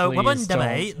no! Not again.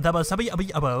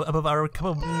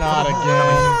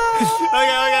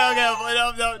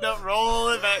 Okay. No. Roll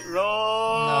it back.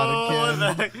 Roll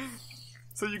it back.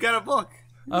 So you got a book.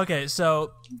 Okay,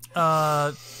 so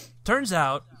turns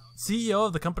out CEO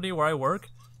of the company where I work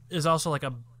is also like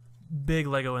a big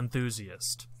Lego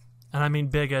enthusiast, and I mean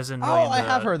big as in. I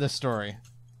have heard this story.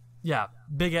 Yeah,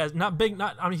 big as not big.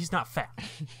 Not I mean he's not fat.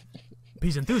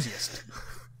 He's enthusiast.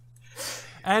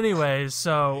 Anyways,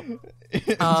 so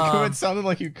it sounded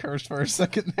like you cursed for a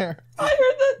second there. I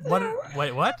heard that too.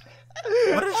 Wait, what?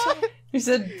 What did it say? You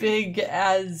said big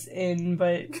as in,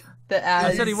 but the as...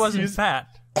 I said he wasn't fat.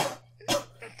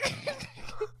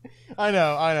 I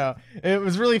know. It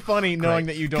was really funny knowing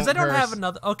that you don't curse. Because I don't have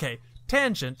another... Okay,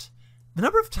 tangent. The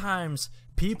number of times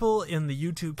people in the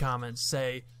YouTube comments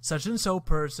say, such and so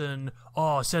person,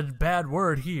 said a bad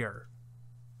word here.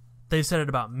 They've said it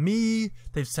about me.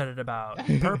 They've said it about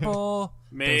Prpl.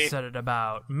 They've said it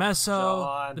about Meso.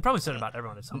 John. They probably said it about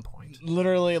everyone at some point.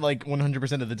 Literally, like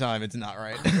 100% of the time, it's not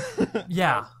right.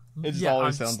 Yeah. It just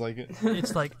always sounds like it.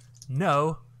 It's like,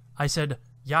 no. I said,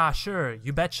 yeah, sure,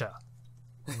 you betcha.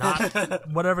 Not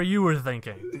whatever you were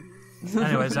thinking.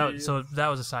 Anyways, so that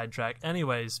was a sidetrack.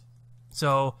 Anyways,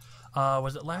 so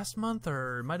was it last month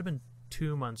or it might have been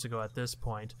 2 months ago at this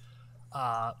point?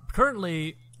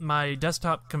 Currently, my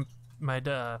desktop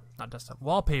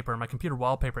wallpaper, my computer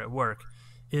wallpaper at work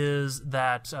is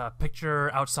that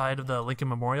picture outside of the Lincoln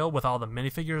Memorial with all the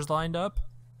minifigures lined up.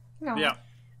 No. Yeah.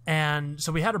 And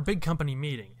so we had a big company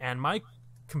meeting, and my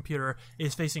computer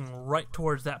is facing right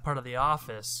towards that part of the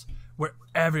office where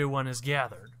everyone is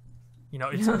gathered. You know,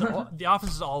 it's the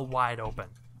office is all wide open.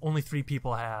 Only 3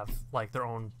 people have like their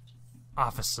own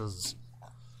offices.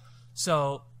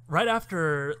 So right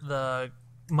after the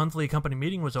monthly company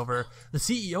meeting was over, the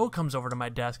CEO comes over to my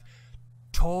desk,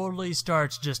 totally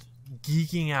starts just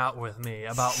geeking out with me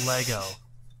about Lego.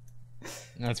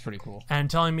 That's pretty cool. And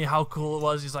telling me how cool it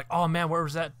was. He's like, oh man, where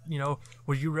was that? You know,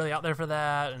 were you really out there for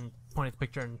that? And pointing at the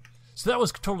picture. And so that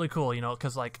was totally cool, you know,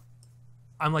 because like,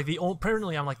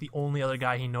 apparently I'm like the only other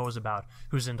guy he knows about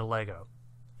who's into Lego.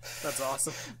 That's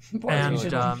awesome. Boy, And you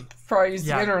should probably use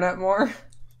the internet more.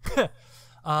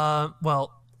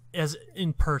 Well, as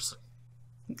in person.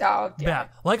 Oh, Yeah,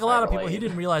 like a lot of people, he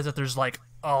didn't realize that there's like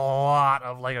a lot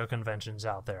of Lego conventions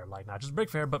out there. Like not just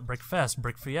BrickFair, but BrickFest,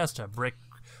 Brick Fiesta, Brick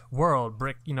World,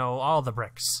 Brick, you know, all the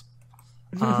bricks.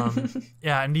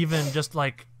 Yeah, and even just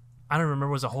like, I don't remember,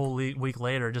 it was a whole week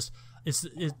later, just it's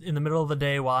in the middle of the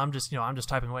day while I'm just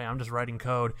typing away, I'm just writing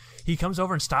code. He comes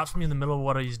over and stops me in the middle of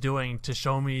what he's doing to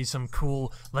show me some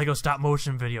cool Lego stop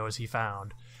motion videos he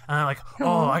found. And I'm like,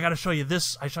 oh, I gotta show you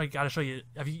this. Gotta show you.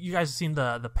 Have you guys seen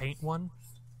the paint one?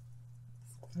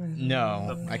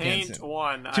 No, I can't see.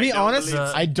 One. To be honest,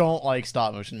 I don't like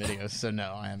stop motion videos, so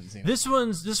no, I haven't seen it. This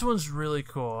one's really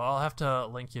cool. I'll have to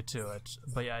link you to it.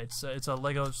 But yeah, it's a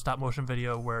Lego stop motion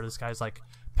video where this guy's like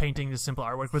painting this simple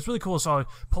artwork. But it's really cool. So I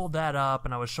pulled that up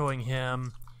and I was showing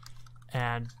him,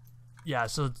 and yeah,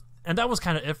 and that was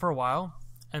kind of it for a while.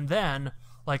 And then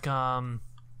like was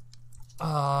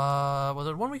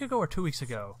it 1 week ago or 2 weeks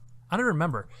ago? I don't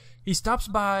remember. He stops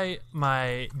by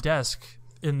my desk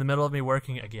in the middle of me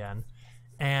working again,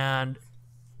 and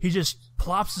he just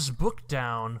plops his book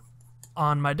down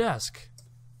on my desk.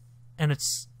 And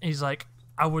he's like,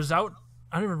 I was out,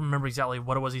 I don't even remember exactly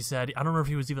what it was he said. I don't remember if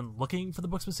he was even looking for the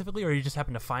book specifically or he just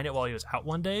happened to find it while he was out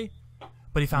one day.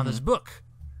 But he found this book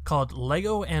called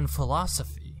Lego and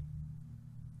Philosophy.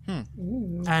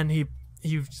 And he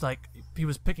was like, he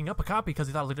was picking up a copy because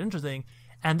he thought it looked interesting.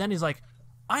 And then he's like,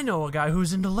 I know a guy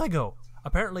who's into Lego.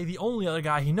 Apparently the only other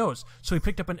guy he knows. So he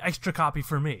picked up an extra copy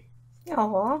for me.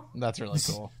 Aww. That's really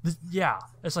cool. Yeah,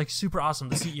 it's like super awesome.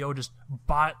 The CEO just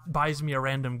buys me a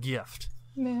random gift.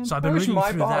 Man, so I've been I wish reading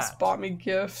my through boss that. bought me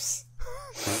gifts.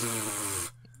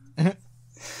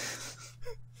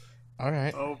 All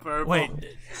right. Oh, Prpl. Wait,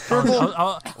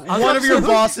 One of your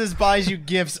bosses buys you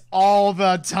gifts all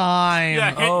the time.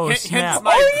 Yeah, Oh, snap.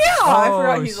 Oh yeah, I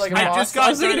forgot Oh, he's like a I boss. just got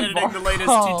was done thinking editing the boss. latest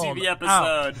Oh, TTV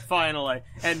episode, finally.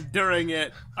 And during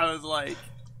it, I was like,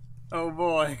 oh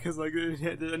boy, because like there's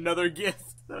another gift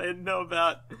that I didn't know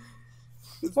about.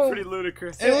 It's Well, pretty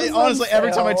ludicrous. Honestly,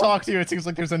 every time I sale. talk to you, it seems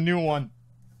like there's a new one.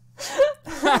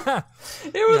 It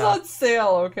was Yeah. on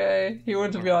sale, okay? He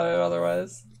wouldn't have got it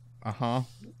otherwise. Uh-huh.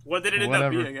 What did it end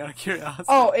Whatever. up being, out of curiosity?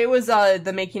 Oh, it was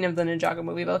the making of the Ninjago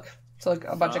movie book. So like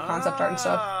a bunch of concept art and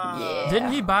stuff. Yeah.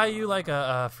 Didn't he buy you like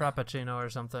a frappuccino or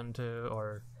something too?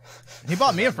 Or He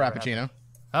bought me a Frappuccino.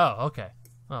 oh, okay.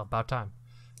 Well, about time.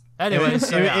 Anyway,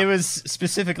 so yeah. It was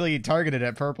specifically targeted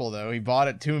at Prpl, though. He bought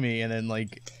it to me and then,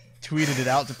 like, tweeted it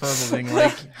out to Prpl being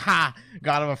like, ha,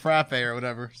 got him a frappe or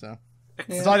whatever, so.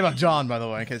 It's talking about John, by the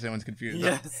way, in case anyone's confused.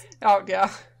 Yes. Oh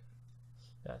yeah.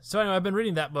 Yeah. So anyway, I've been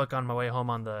reading that book on my way home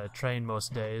on the train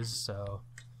most days. So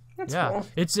That's yeah, cool.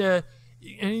 it's and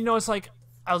you know, it's like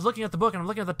I was looking at the book and I'm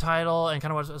looking at the title and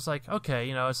kind of it's like, okay,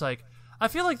 you know, it's like I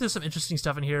feel like there's some interesting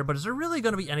stuff in here, but is there really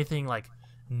going to be anything like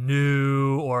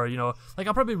new or you know, like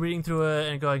I'll probably be reading through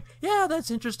it and going, yeah, that's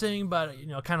interesting, but you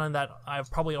know, kind of that I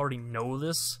probably already know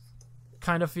this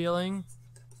kind of feeling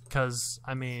because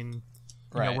I mean.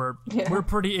 You know, Right. we're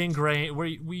pretty ingrained.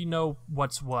 We know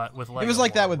what's what with Lego. It was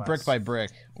like that more or with Brick less. by Brick,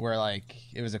 where, like,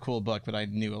 it was a cool book, but I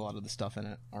knew a lot of the stuff in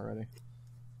it already.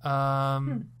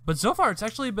 But so far it's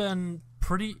actually been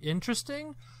pretty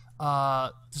interesting.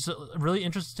 There's a really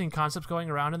interesting concepts going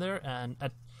around in there, and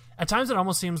at times it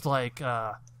almost seems like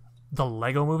the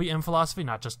Lego movie in philosophy,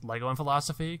 not just Lego in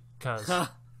philosophy, because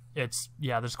it's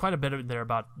there's quite a bit of there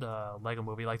about the Lego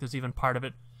movie. Like there's even part of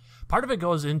it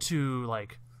goes into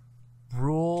like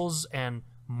rules and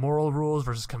moral rules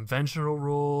versus conventional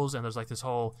rules, and there's like this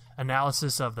whole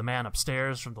analysis of the man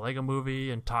upstairs from the Lego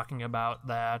movie and talking about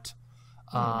that.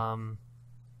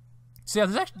 So yeah,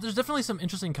 there's definitely some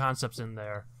interesting concepts in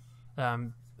there.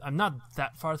 I'm not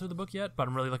that far through the book yet, but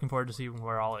I'm really looking forward to seeing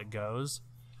where all it goes.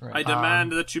 I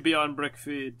demand that you be on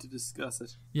BrickFeed to discuss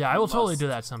it. Yeah, I will totally Must. do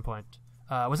that at some point.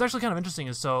 What's actually kind of interesting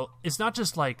is so it's not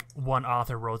just like one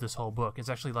author wrote this whole book. It's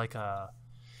actually like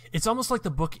it's almost like the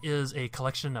book is a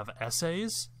collection of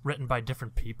essays written by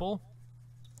different people.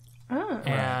 Oh.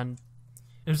 And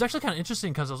it was actually kind of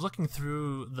interesting because I was looking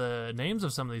through the names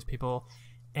of some of these people,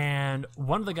 and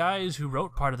one of the guys who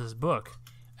wrote part of this book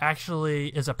actually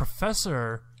is a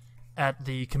professor at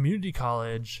the community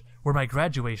college where my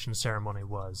graduation ceremony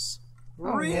was.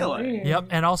 Really? Yep,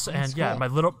 and also, That's and yeah,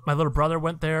 cool. my little brother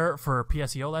went there for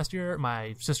PSEO last year.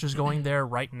 My sister's going there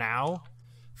right now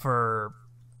for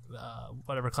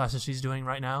whatever classes she's doing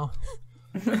right now.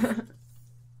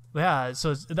 Yeah,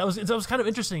 so that was kind of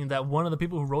interesting that one of the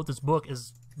people who wrote this book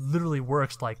literally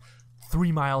works like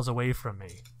 3 miles away from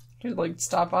me. Just like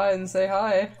stop by and say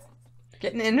hi.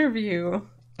 Get an interview.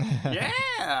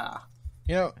 Yeah.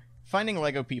 You know, finding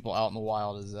Lego people out in the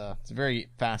wild is it's a very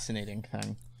fascinating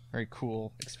thing. Very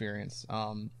cool experience.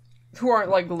 Who aren't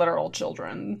like literal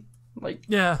children. Like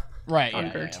Yeah, Right.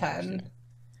 under 10.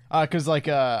 Because, like,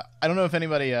 I don't know if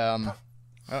anybody, I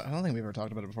don't think we've ever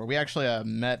talked about it before. We actually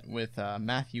met with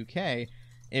Matthew K.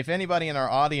 If anybody in our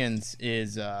audience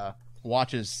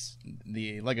watches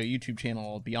the Lego YouTube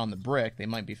channel Beyond the Brick, they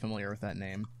might be familiar with that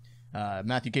name.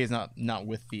 Matthew K is not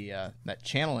with the that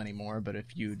channel anymore, but if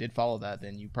you did follow that,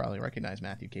 then you probably recognize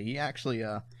Matthew K. He actually,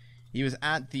 he was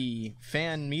at the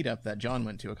fan meetup that John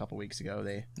went to a couple weeks ago.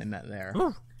 They met there.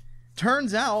 Ooh.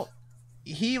 Turns out,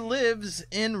 he lives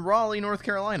in Raleigh, North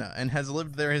Carolina, and has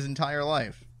lived there his entire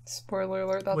life. Spoiler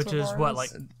alert, that's which is Laura what like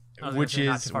Which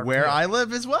is where I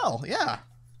live as well. Yeah.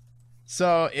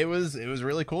 So it was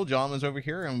really cool. John was over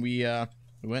here, and we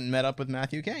went and met up with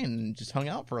Matthew K and just hung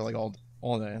out for like all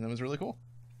day, and it was really cool.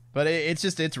 But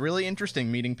it's really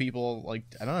interesting meeting people, like,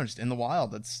 I don't know, just in the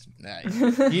wild. That's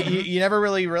you never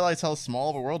really realize how small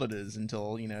of a world it is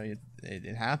until, you know,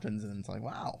 it happens, and it's like,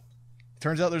 wow.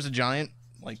 Turns out there's a giant,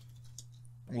 like,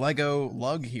 Lego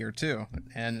lug here, too.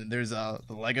 And there's the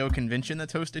Lego convention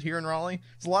that's hosted here in Raleigh.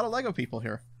 There's a lot of Lego people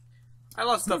here. I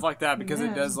love stuff like that because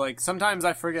it does, like, sometimes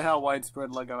I forget how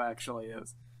widespread Lego actually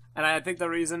is. And I think the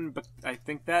reason I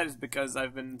think that is because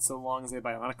I've been so long as a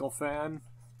Bionicle fan.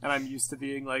 And I'm used to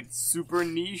being, like, super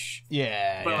niche.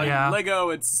 Yeah. But, like, Lego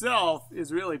itself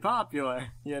is really popular,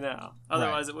 you know.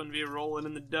 Otherwise, it wouldn't be rolling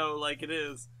in the dough like it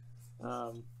is.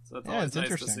 So it's always nice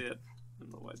to see it in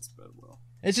the widespread world.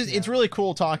 It's just, it's really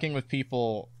cool talking with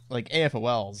people, like,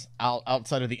 AFOLs,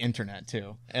 outside of the internet,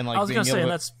 too. And, like, I was going to say,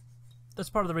 that's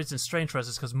part of the reason it's strange for us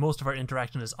is because most of our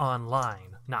interaction is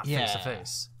online, not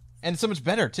face-to-face. And it's so much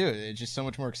better, too. It's just so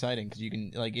much more exciting, because you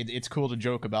can, like, it's cool to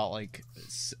joke about, like,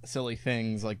 silly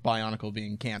things like Bionicle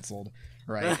being canceled,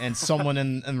 right? And someone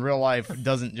in real life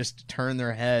doesn't just turn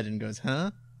their head and goes,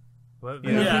 huh? What,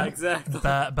 yeah, exactly.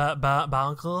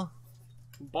 Bonkle?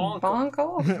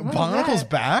 Bionicle's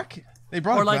back? They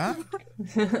brought it back?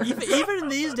 even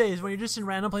these days, when you're just in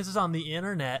random places on the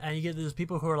internet, and you get those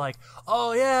people who are like,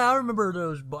 "Oh yeah, I remember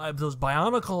those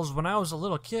Bionicles when I was a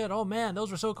little kid. Oh man, those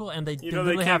were so cool." And they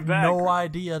really have no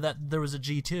idea that there was a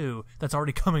G2 that's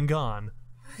already come and gone.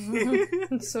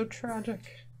 It's so tragic.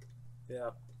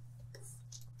 Yeah.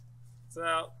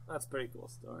 So that's a pretty cool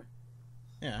story.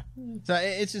 Yeah. So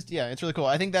it's just, it's really cool.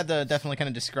 I think that definitely kind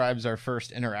of describes our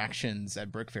first interactions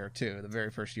at BrickFair too. The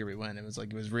very first year we went, it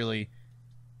was really,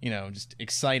 you know, just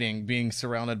exciting being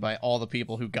surrounded by all the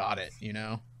people who got it, you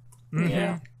know?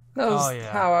 Yeah. That was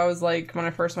how I was like when I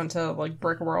first went to like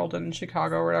Brick World in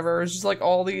Chicago or whatever. It was just like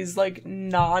all these like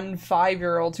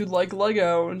non-5-year-olds who like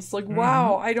Lego, and it's like,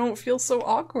 wow, I don't feel so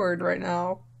awkward right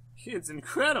now. It's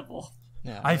incredible.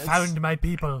 Yeah, I found my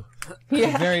people.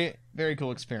 Yeah. Very, very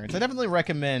cool experience. I definitely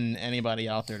recommend anybody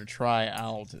out there to try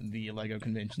out the Lego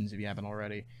conventions if you haven't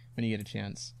already when you get a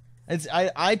chance.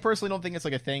 I personally don't think it's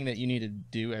like a thing that you need to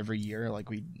do every year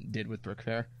like we did with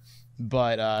BrickFair,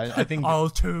 but I think all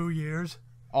 2 years.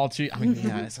 I mean,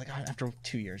 yeah, it's like after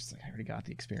 2 years, it's like I already got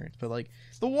the experience. But like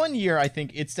the 1 year, I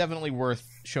think it's definitely worth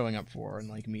showing up for and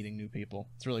like meeting new people.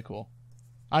 It's really cool.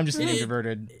 I'm just an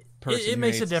introverted person. It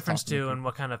makes a difference too in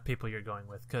what kind of people you're going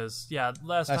with. Because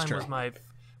last time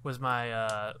was my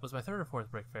third or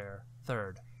fourth BrickFair.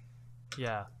 Third,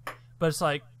 yeah. But it's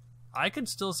like I could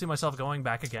still see myself going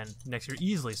back again next year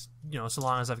easily. You know, so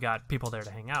long as I've got people there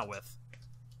to hang out with.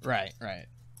 Right.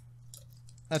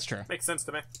 That's true. Makes sense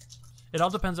to me. It all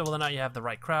depends on whether or not you have the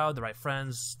right crowd, the right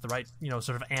friends, the right, you know,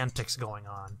 sort of antics going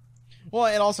on. Well,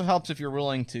 it also helps if you're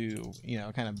willing to, you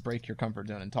know, kind of break your comfort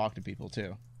zone and talk to people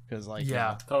too. Because, like,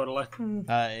 totally.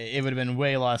 It would have been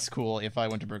way less cool if I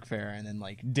went to BrickFair and then,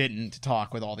 like, didn't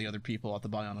talk with all the other people at the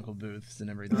Bionicle booths and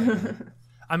everything.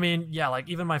 I mean, yeah, like,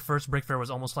 even my first BrickFair was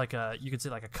almost like you could say,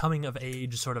 like a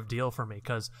coming-of-age sort of deal for me,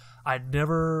 because I'd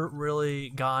never really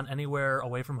gone anywhere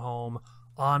away from home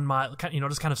on my, you know,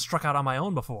 just kind of struck out on my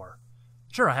own before.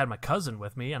 Sure, I had my cousin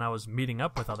with me, and I was meeting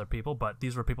up with other people, but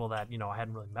these were people that, you know, I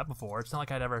hadn't really met before. It's not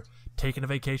like I'd ever taken a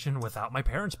vacation without my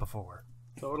parents before.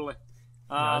 Totally.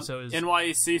 So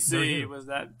NYCC was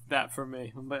that for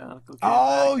me.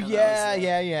 Oh,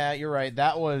 yeah, you're right.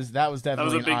 That was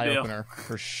definitely an eye-opener,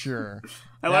 for sure.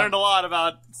 I learned a lot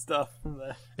about stuff from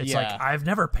that. It's like, I've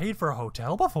never paid for a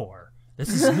hotel before. This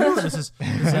is new. This is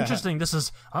interesting. This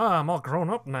is, I'm all grown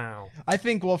up now. I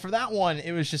think, well, for that one,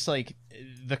 it was just like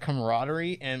the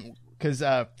camaraderie, and because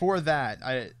for that,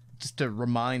 just to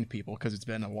remind people, because it's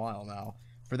been a while now,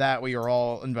 for that we were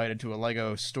all invited to a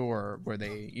Lego store where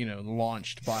they, you know,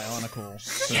 launched Bionicle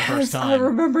for the first time. I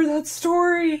remember that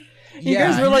story. You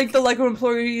guys were like, the Lego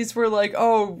employees were like,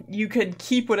 oh, you can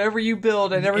keep whatever you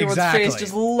build, and everyone's face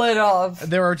just lit up.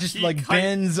 There were just like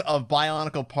bins of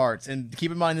Bionicle parts, and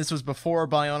keep in mind this was before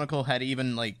Bionicle had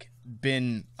even like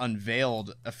been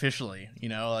unveiled officially, you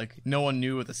know, like no one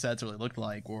knew what the sets really looked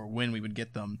like or when we would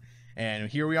get them. And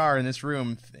here we are in this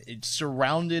room, it's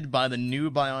surrounded by the new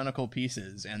Bionicle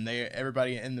pieces, and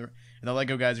everybody in the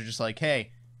Lego guys are just like,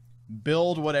 hey,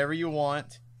 build whatever you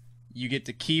want, you get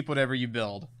to keep whatever you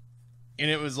build. And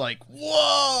it was like,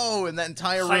 whoa! And that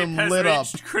entire room lit up.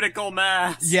 Critical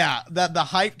mass. Yeah, the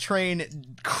hype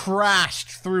train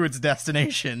crashed through its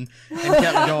destination and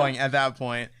kept going at that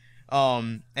point.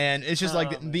 And it's just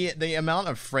like the amount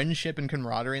of friendship and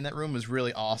camaraderie in that room was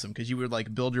really awesome, because you would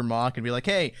like build your mock and be like,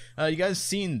 hey, you guys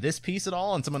seen this piece at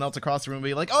all? And someone else across the room would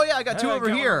be like, oh yeah, I got two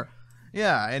over here.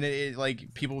 Yeah, and it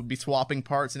like people would be swapping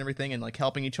parts and everything, and like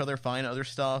helping each other find other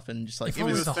stuff, and just like it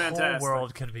was the fantastic. whole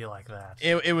world could be like that.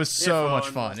 It was so much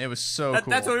fun. It was so cool.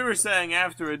 That's what we were saying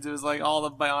afterwards. It was like all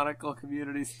the Bionicle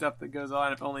community stuff that goes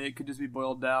on. If only it could just be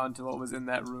boiled down to what was in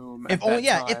that room. If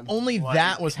only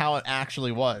that was how it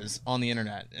actually was on the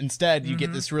internet. Instead, you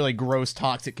get this really gross,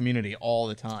 toxic community all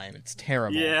the time. It's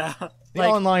terrible. Yeah, the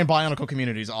online Bionicle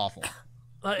community is awful.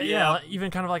 Yeah,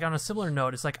 even kind of like on a similar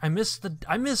note, it's like I missed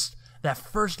that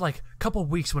first like couple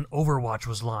weeks when Overwatch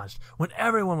was launched, when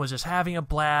everyone was just having a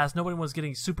blast. Nobody was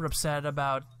getting super upset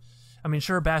about. I mean,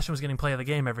 sure, Bastion was getting play of the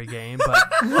game every game,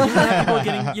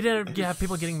 but you didn't have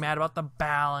people getting mad about the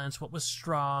balance, what was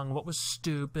strong, what was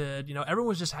stupid. You know, everyone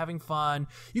was just having fun.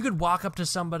 You could walk up to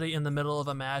somebody in the middle of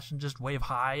a match and just wave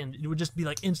hi, and it would just be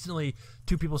like instantly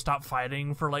two people stop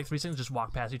fighting for like 3 seconds, just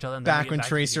walk past each other. And back when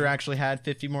Tracer actually had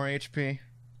 50 more HP.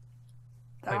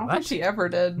 I don't think she ever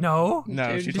did. No,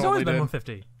 she's totally always been did.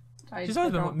 150. She's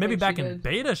always been. Maybe back in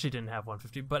beta she didn't have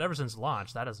 150, but ever since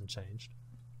launch that hasn't changed.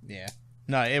 Yeah,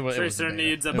 no, it was. Tracer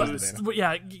needs a boost.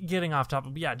 Yeah, getting off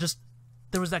topic. Yeah, just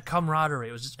there was that camaraderie.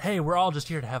 It was just, hey, we're all just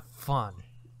here to have fun.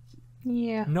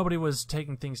 Yeah. Nobody was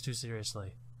taking things too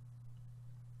seriously.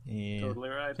 Yeah. Totally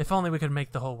right. If only we could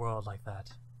make the whole world like that.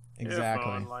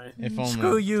 Exactly. If only.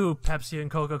 Screw you, Pepsi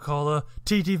and Coca-Cola.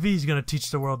 TTV's gonna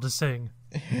teach the world to sing.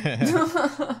 If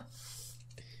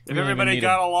everybody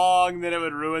got along, then it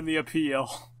would ruin the appeal.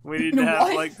 We need to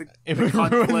have like the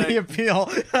ruin the appeal.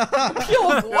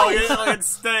 Appeal of what? Like it's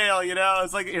stale, you know.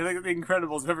 It's like The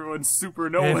Incredibles. Everyone's super.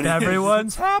 If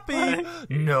everyone's happy,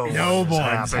 no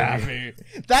one's happy.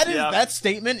 That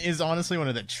statement is honestly one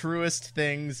of the truest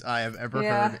things I have ever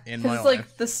heard in my life.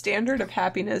 Like the standard of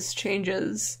happiness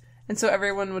changes, and so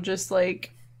everyone would just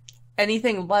like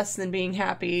anything less than being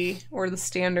happy, or the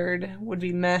standard would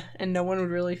be meh, and no one would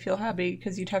really feel happy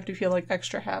because you'd have to feel like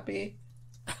extra happy.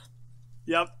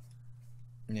 Yep.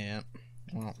 Yeah.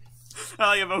 Well. I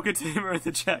like Evoca Tamer in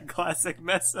the chat. Classic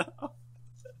Meso.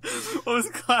 What was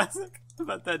classic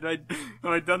about that?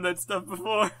 Have I done that stuff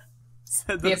before?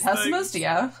 Be a pessimist? Things?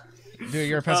 Yeah. Dude,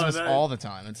 you're a pessimist all the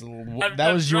time.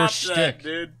 That was your shtick,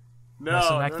 dude.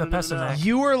 No, no.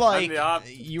 You were like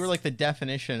the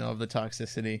definition of the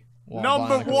toxicity.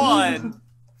 Number one.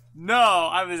 No,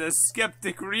 I was a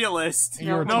skeptic realist.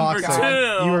 You were Number toxic. 2.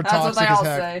 You were That's toxic what they all as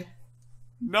heck. say.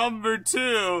 Number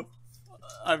 2.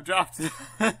 I've dropped it.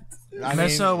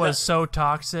 Meso was so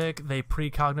toxic, they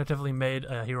precognitively made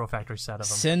a Hero Factory set of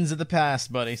them. Sins of the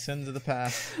past, buddy. Sins of the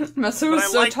past. Meso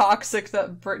was so toxic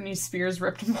that Britney Spears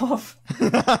ripped him off.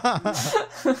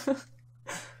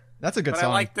 That's a good song. I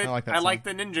like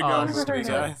the Ninjago movie,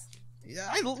 guys.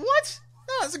 Yeah, what?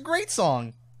 No, it's a great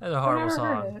song. That's a horrible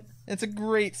song. It's a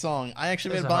great song. I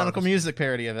actually made a Bionicle music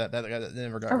parody of that. That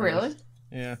never got released. Really?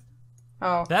 Yeah.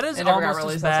 Oh, that is almost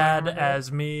as bad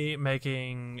as me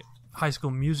making High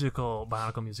School Musical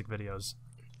Bionicle music videos.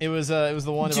 It was the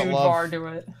one about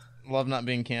love not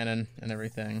being canon and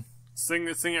everything. Sing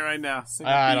it right now.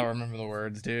 I don't remember the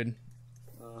words, dude.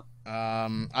 I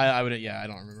would I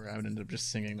don't remember. I would end up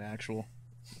just singing the actual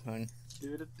thing.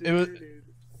 It was.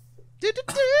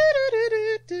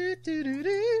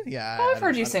 Yeah, I've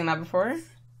heard you sing that before.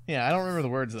 Yeah, I don't remember the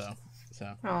words though.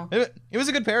 So it was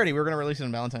a good parody. We were gonna release it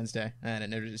on Valentine's Day,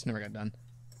 and it just never got done.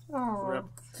 Oh,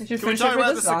 can we talk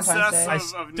about the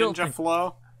success of Ninja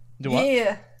Flow? Do what?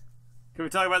 Yeah. Can we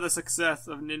talk about the success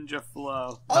of Ninja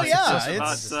Flow? Oh yeah,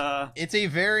 it's a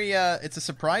very it's a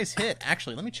surprise hit.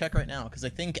 Actually, let me check right now because I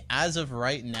think as of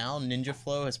right now, Ninja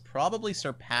Flow has probably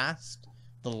surpassed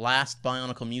the last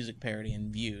Bionicle music parody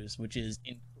in views, which is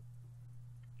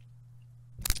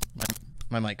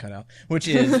my mic cut out, which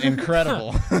is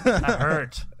incredible. That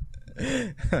hurt.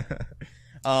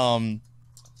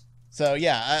 So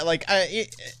yeah,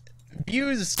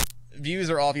 views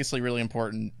are obviously really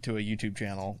important to a YouTube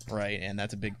channel, right? And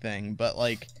that's a big thing. But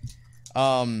like,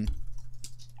 I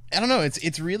don't know.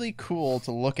 It's really cool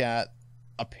to look at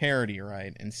a parody,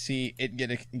 right, and see it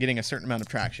getting a certain amount of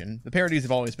traction. The parodies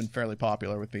have always been fairly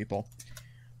popular with people,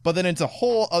 but then it's a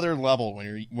whole other level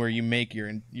where you make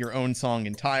your own song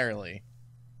entirely,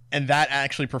 and that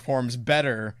actually performs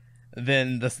better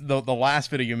than the last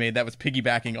video you made that was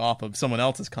piggybacking off of someone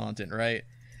else's content, right?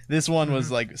 This one was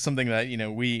like something that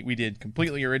we did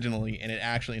completely originally, and it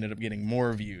actually ended up getting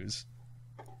more views,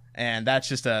 and that's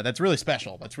just that's really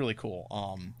special. That's really cool.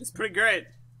 It's pretty great.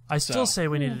 I still say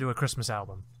we need to do a Christmas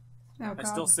album. Oh, I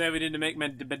still say we need to make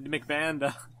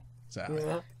Banda.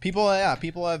 So people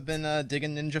have been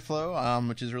digging Ninja Flow,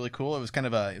 which is really cool. It's kind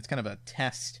of a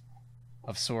test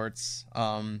of sorts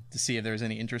to see if there's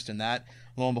any interest in that.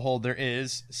 Lo and behold, there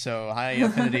is. So High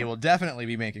Affinity will definitely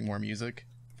be making more music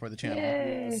for the channel.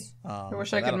 Yay. I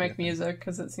wish I could make music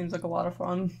because it seems like a lot of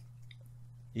fun.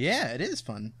 Yeah, it is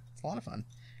fun. It's a lot of fun.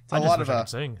 It's I a just lot wish of I could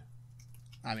sing.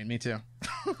 I mean, me too.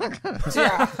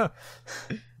 Yeah.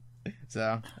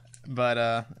 So,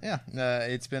 but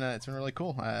it's been really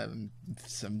cool. I'm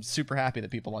super happy that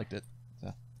people liked it.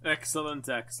 So. Excellent.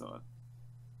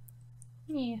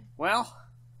 Yeah. Well,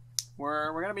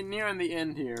 we're gonna be nearing the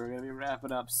end here. We're gonna be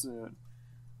wrapping up soon.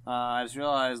 I just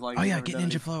realized, like, oh yeah, get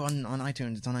Ninja Flow on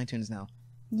iTunes. It's on iTunes now.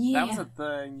 Yeah. That was a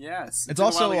thing. Yes. It's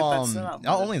also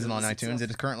not only is it on iTunes. It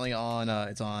is currently on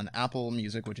it's on Apple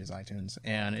Music, which is iTunes,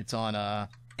 and it's on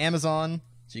Amazon.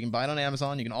 So you can buy it on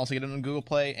Amazon. You can also get it on Google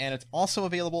Play, and it's also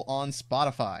available on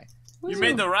Spotify. You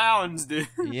made the rounds, dude.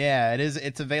 Yeah, it is.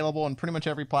 It's available on pretty much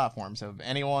every platform. So if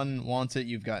anyone wants it,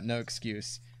 you've got no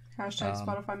excuse. Hashtag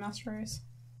Spotify Master Race.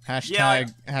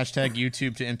 Hashtag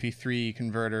YouTube to MP3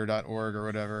 converter.org or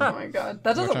whatever. Oh my god,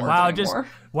 that doesn't work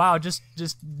anymore.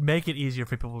 Just make it easier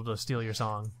for people to steal your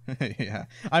song. Yeah,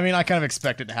 I mean, I kind of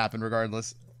expect it to happen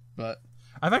regardless, but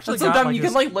I've actually that's so dumb. You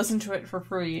can like listen to it for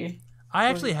free. I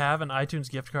actually have an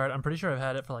iTunes gift card. I'm pretty sure I've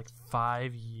had it for like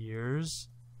 5 years.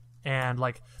 And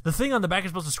like the thing on the back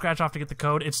is supposed to scratch off to get the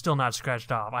code. It's still not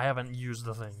scratched off. I haven't used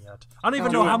the thing yet. I don't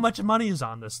even know how much money is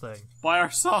on this thing. Buy our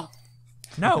song.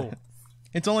 No.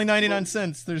 It's only 99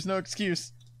 cents. There's no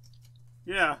excuse.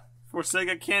 Yeah, for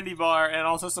Sega Candy Bar and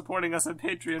also supporting us on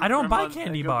Patreon. I don't buy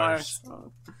candy bars.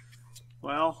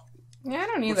 Well, yeah, I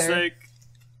don't either.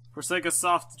 Forsake a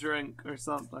soft drink or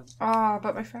something.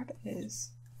 But my frappe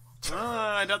is.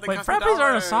 I don't think. Wait, frappes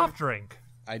aren't a soft drink.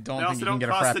 I don't think you can get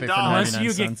a frappe for unless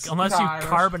 99 cents. Unless you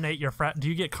carbonate your frappe. Do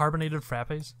you get carbonated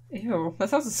frappes? Ew, that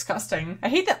sounds disgusting. I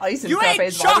hate the ice in you frappes. You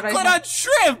ate chocolate on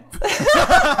shrimp!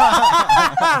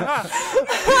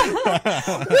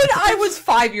 When I was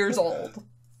 5 years old.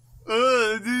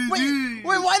 Wait,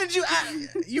 why did you...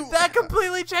 That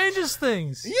completely changes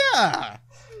things. Yeah!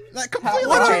 That completely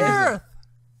what changes on earth? it.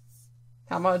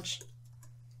 How much?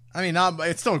 I mean,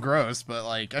 it's still gross, but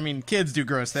like, I mean, kids do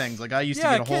gross things. Like, I used to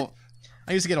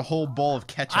get a whole bowl of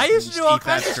ketchup. I used to do all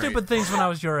kinds of stupid things when I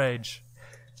was your age.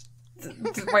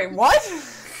 Wait, what?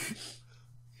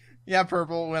 Yeah,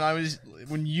 Prpl. When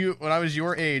I was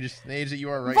your age, the age that you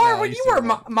are right now. When you were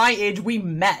my age, we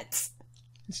met.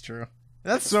 It's true.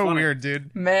 That's so funny. Weird,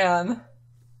 dude. Man.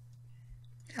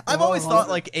 I've always thought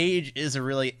like age is a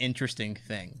really interesting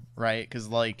thing, right? Because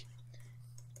like,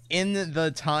 in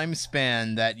the time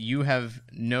span that you have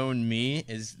known me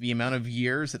is the amount of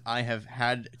years that I have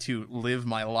had to live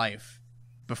my life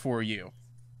before you.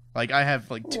 Like, I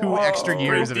have like 2 extra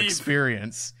years of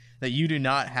experience that you do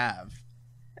not have.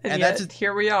 And yet, that's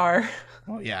here we are.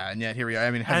 Oh yeah, and yet here we are.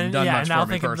 I mean, it hasn't done much for me. And now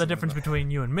think of the difference between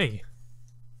you and me.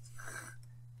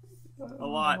 A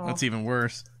lot. That's even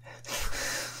worse.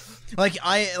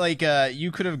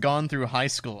 You could have gone through high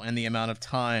school and the amount of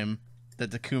time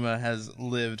that Takuma has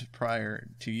lived prior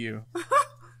to you.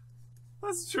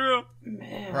 That's true.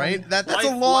 Man. Right? That's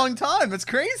a long time. That's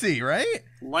crazy, right?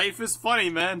 Life is funny,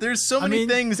 man. There's so many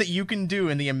things that you can do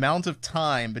in the amount of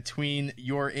time between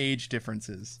your age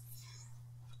differences.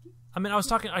 I mean, I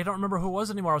don't remember who it was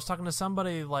anymore. I was talking to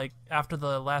somebody, like, after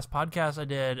the last podcast I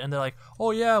did, and they're like,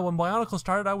 oh yeah, when Bionicle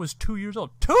started, I was 2 years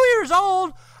old. 2 years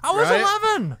old? I was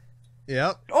 11!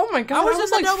 Yep. Oh my god, I was in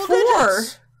like 4.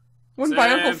 Digits. When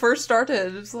Bionicle first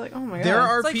started, it's like, oh my god. There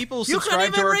are people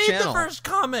subscribed to our channel. You couldn't even read the first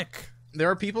comic. There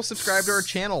are people subscribed to our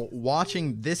channel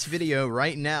watching this video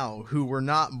right now who were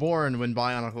not born when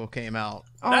Bionicle came out.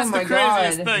 Oh that's my the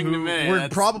craziest thing to who me. Were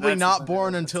probably not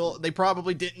born until they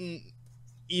probably didn't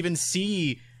even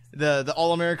see the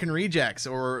All-American Rejects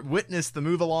or witness the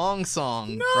Move Along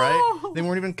song, right? They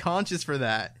weren't even conscious for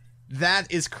that.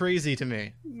 That is crazy to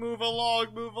me. Move along,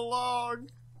 move along.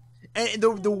 And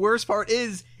the worst part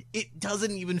is, it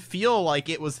doesn't even feel like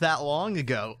it was that long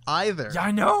ago either. Yeah,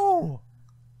 I know.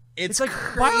 It's like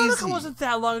crazy. Bionicle wasn't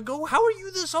that long ago. How are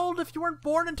you this old if you weren't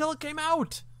born until it came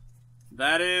out?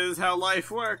 That is how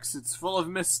life works. It's full of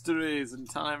mysteries, and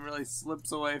time really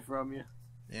slips away from you.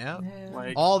 Yeah.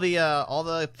 Like, all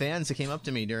the fans that came up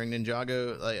to me during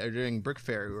Ninjago, or during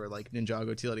BrickFair, who were like Ninjago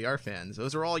TLDR fans,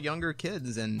 those are all younger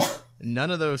kids, and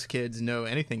none of those kids know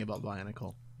anything about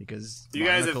Bionicle. Because you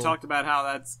guys have talked about how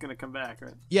that's going to come back,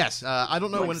 right? Yes, I don't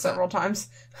know when it's several times.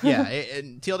 Yeah,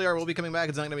 and TLDR will be coming back.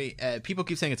 It's not going to be. People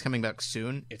keep saying it's coming back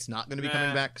soon. It's not going to be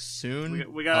coming back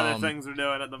soon. We got other things we're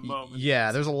doing at the moment.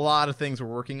 Yeah, there's a lot of things we're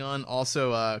working on.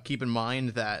 Also, keep in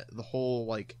mind that the whole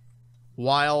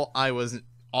while I was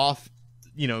off,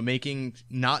 making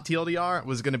not TLDR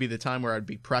was going to be the time where I'd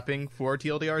be prepping for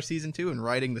TLDR Season 2 and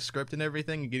writing the script and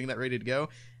everything and getting that ready to go.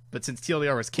 But since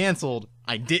TLDR was canceled,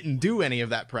 I didn't do any of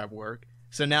that prep work.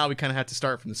 So now we kind of have to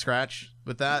start from the scratch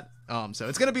with that. So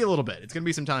it's going to be a little bit. It's going to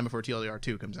be some time before TLDR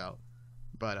 2 comes out.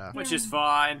 But which is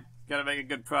fine. Got to make a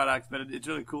good product, but it's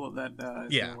really cool that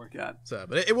it's going to work out. So,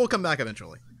 but it will come back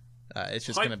eventually. It's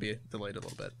just going to be delayed a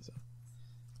little bit. So.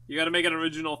 You got to make an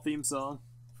original theme song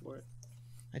for it.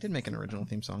 I did make an original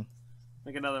theme song.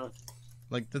 Make another one.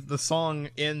 Like the song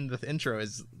in the intro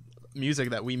is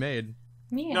music that we made.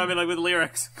 Yeah. No, I mean like with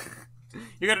lyrics.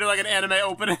 You got to do like an anime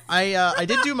opening. I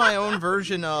did do my own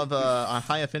version of a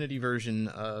high affinity version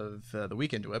of the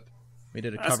Weekend Whip. We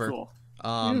did a cover. That's cool.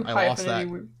 I lost that.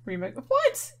 Remake.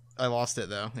 What? I lost it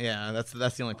though. Yeah, that's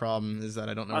the only problem is that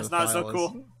I don't know where the That's file not so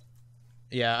cool. is.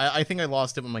 Yeah, I think I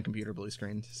lost it when my computer blue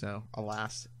screened. So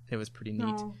alas, it was pretty neat.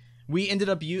 No. We ended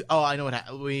up I know what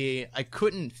happened. I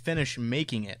couldn't finish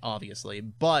making it obviously,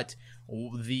 but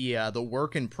the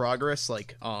work in progress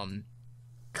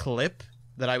clip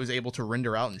that I was able to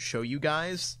render out and show you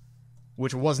guys,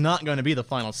 which was not going to be the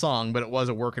final song, but it was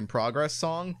a work in progress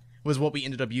song, was what we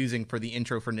ended up using for the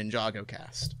intro for Ninjago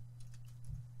cast.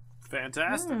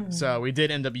 Fantastic. So we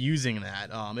did end up using that.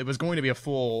 It was going to be a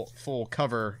full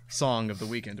cover song of the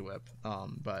Weekend Whip,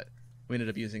 but we ended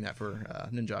up using that for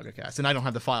Ninjago cast, and I don't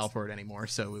have the file for it anymore,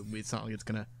 so it's not like it's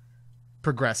going to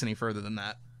progress any further than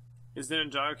that. Is the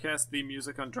Ninjago cast the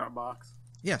music on Dropbox?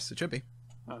 Yes, it should be.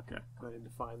 Okay, I need to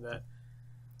find that.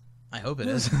 I hope it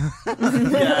is.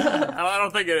 Yeah, I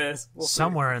don't think it is. We'll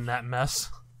Somewhere in that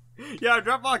mess. Yeah,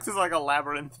 Dropbox is like a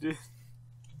labyrinth, dude.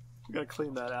 We gotta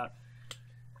clean that out.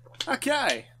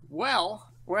 Okay,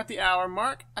 well, we're at the hour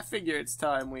mark. I figure it's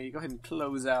time we go ahead and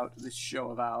close out this show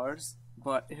of ours.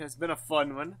 But it has been a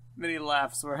fun one. Many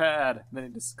laughs were had. Many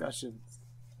discussions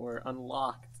were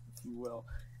unlocked, if you will.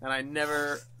 And I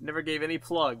never gave any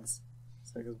plugs.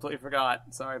 So I completely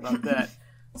forgot. Sorry about that.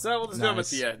 So we'll just do them at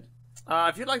the end.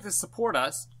 If you'd like to support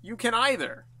us, you can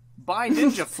either buy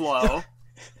Ninja Flow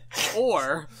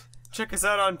or check us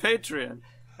out on Patreon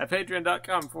at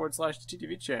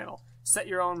patreon.com/TTV channel. Set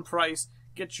your own price,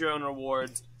 get your own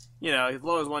rewards. You know, as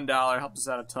low as $1 helps us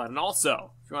out a ton. And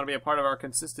also, if you want to be a part of our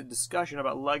consistent discussion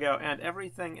about LEGO and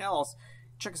everything else,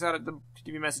 check us out at the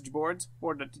TTV message boards,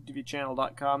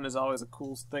 board.ttvchannel.com. There's always a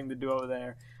cool thing to do over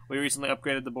there. We recently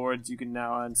upgraded the boards. You can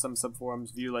now, on some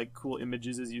subforums, view like cool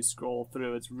images as you scroll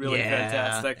through. It's really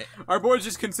fantastic. Our boards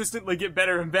just consistently get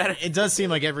better and better. It does seem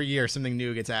like every year something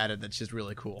new gets added that's just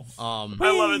really cool. I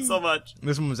love it so much.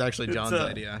 This one was actually John's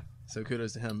idea, so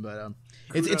kudos to him. But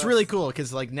it's really cool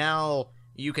because like now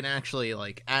you can actually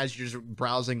like as you're just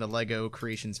browsing the Lego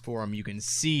Creations forum, you can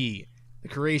see the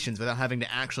creations without having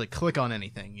to actually click on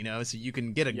anything. You know, so you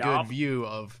can get a good view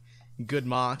of good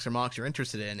mocks or mocks you're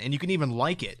interested in, and you can even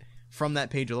like it from that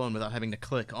page alone without having to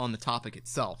click on the topic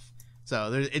itself.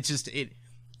 So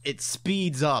it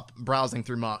speeds up browsing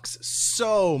through mocks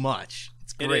so much.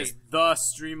 It's great. It is the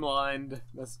streamlined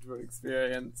messenger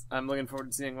experience. I'm looking forward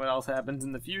to seeing what else happens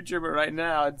in the future, but right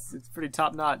now it's pretty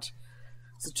top notch.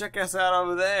 So check us out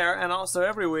over there, and also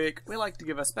every week we like to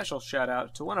give a special shout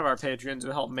out to one of our patrons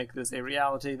who helped make this a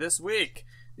reality this week.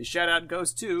 The shout out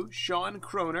goes to Sean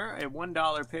Kroner, a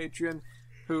 $1 patron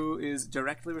who is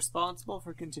directly responsible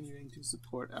for continuing to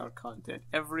support our content.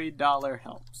 Every dollar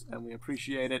helps, and we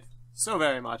appreciate it so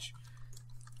very much.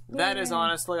 That is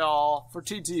honestly all for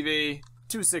TTV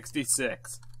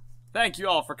 266. Thank you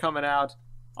all for coming out.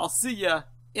 I'll see ya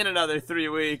in another 3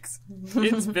 weeks.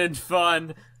 It's been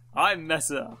fun. I'm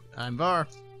Meso. I'm Var.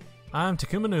 I'm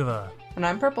Takuma Nuva. And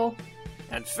I'm Prpl.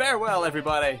 And farewell,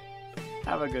 everybody.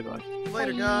 Have a good one.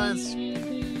 Later, guys.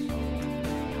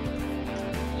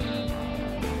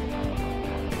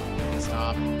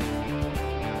 Stop.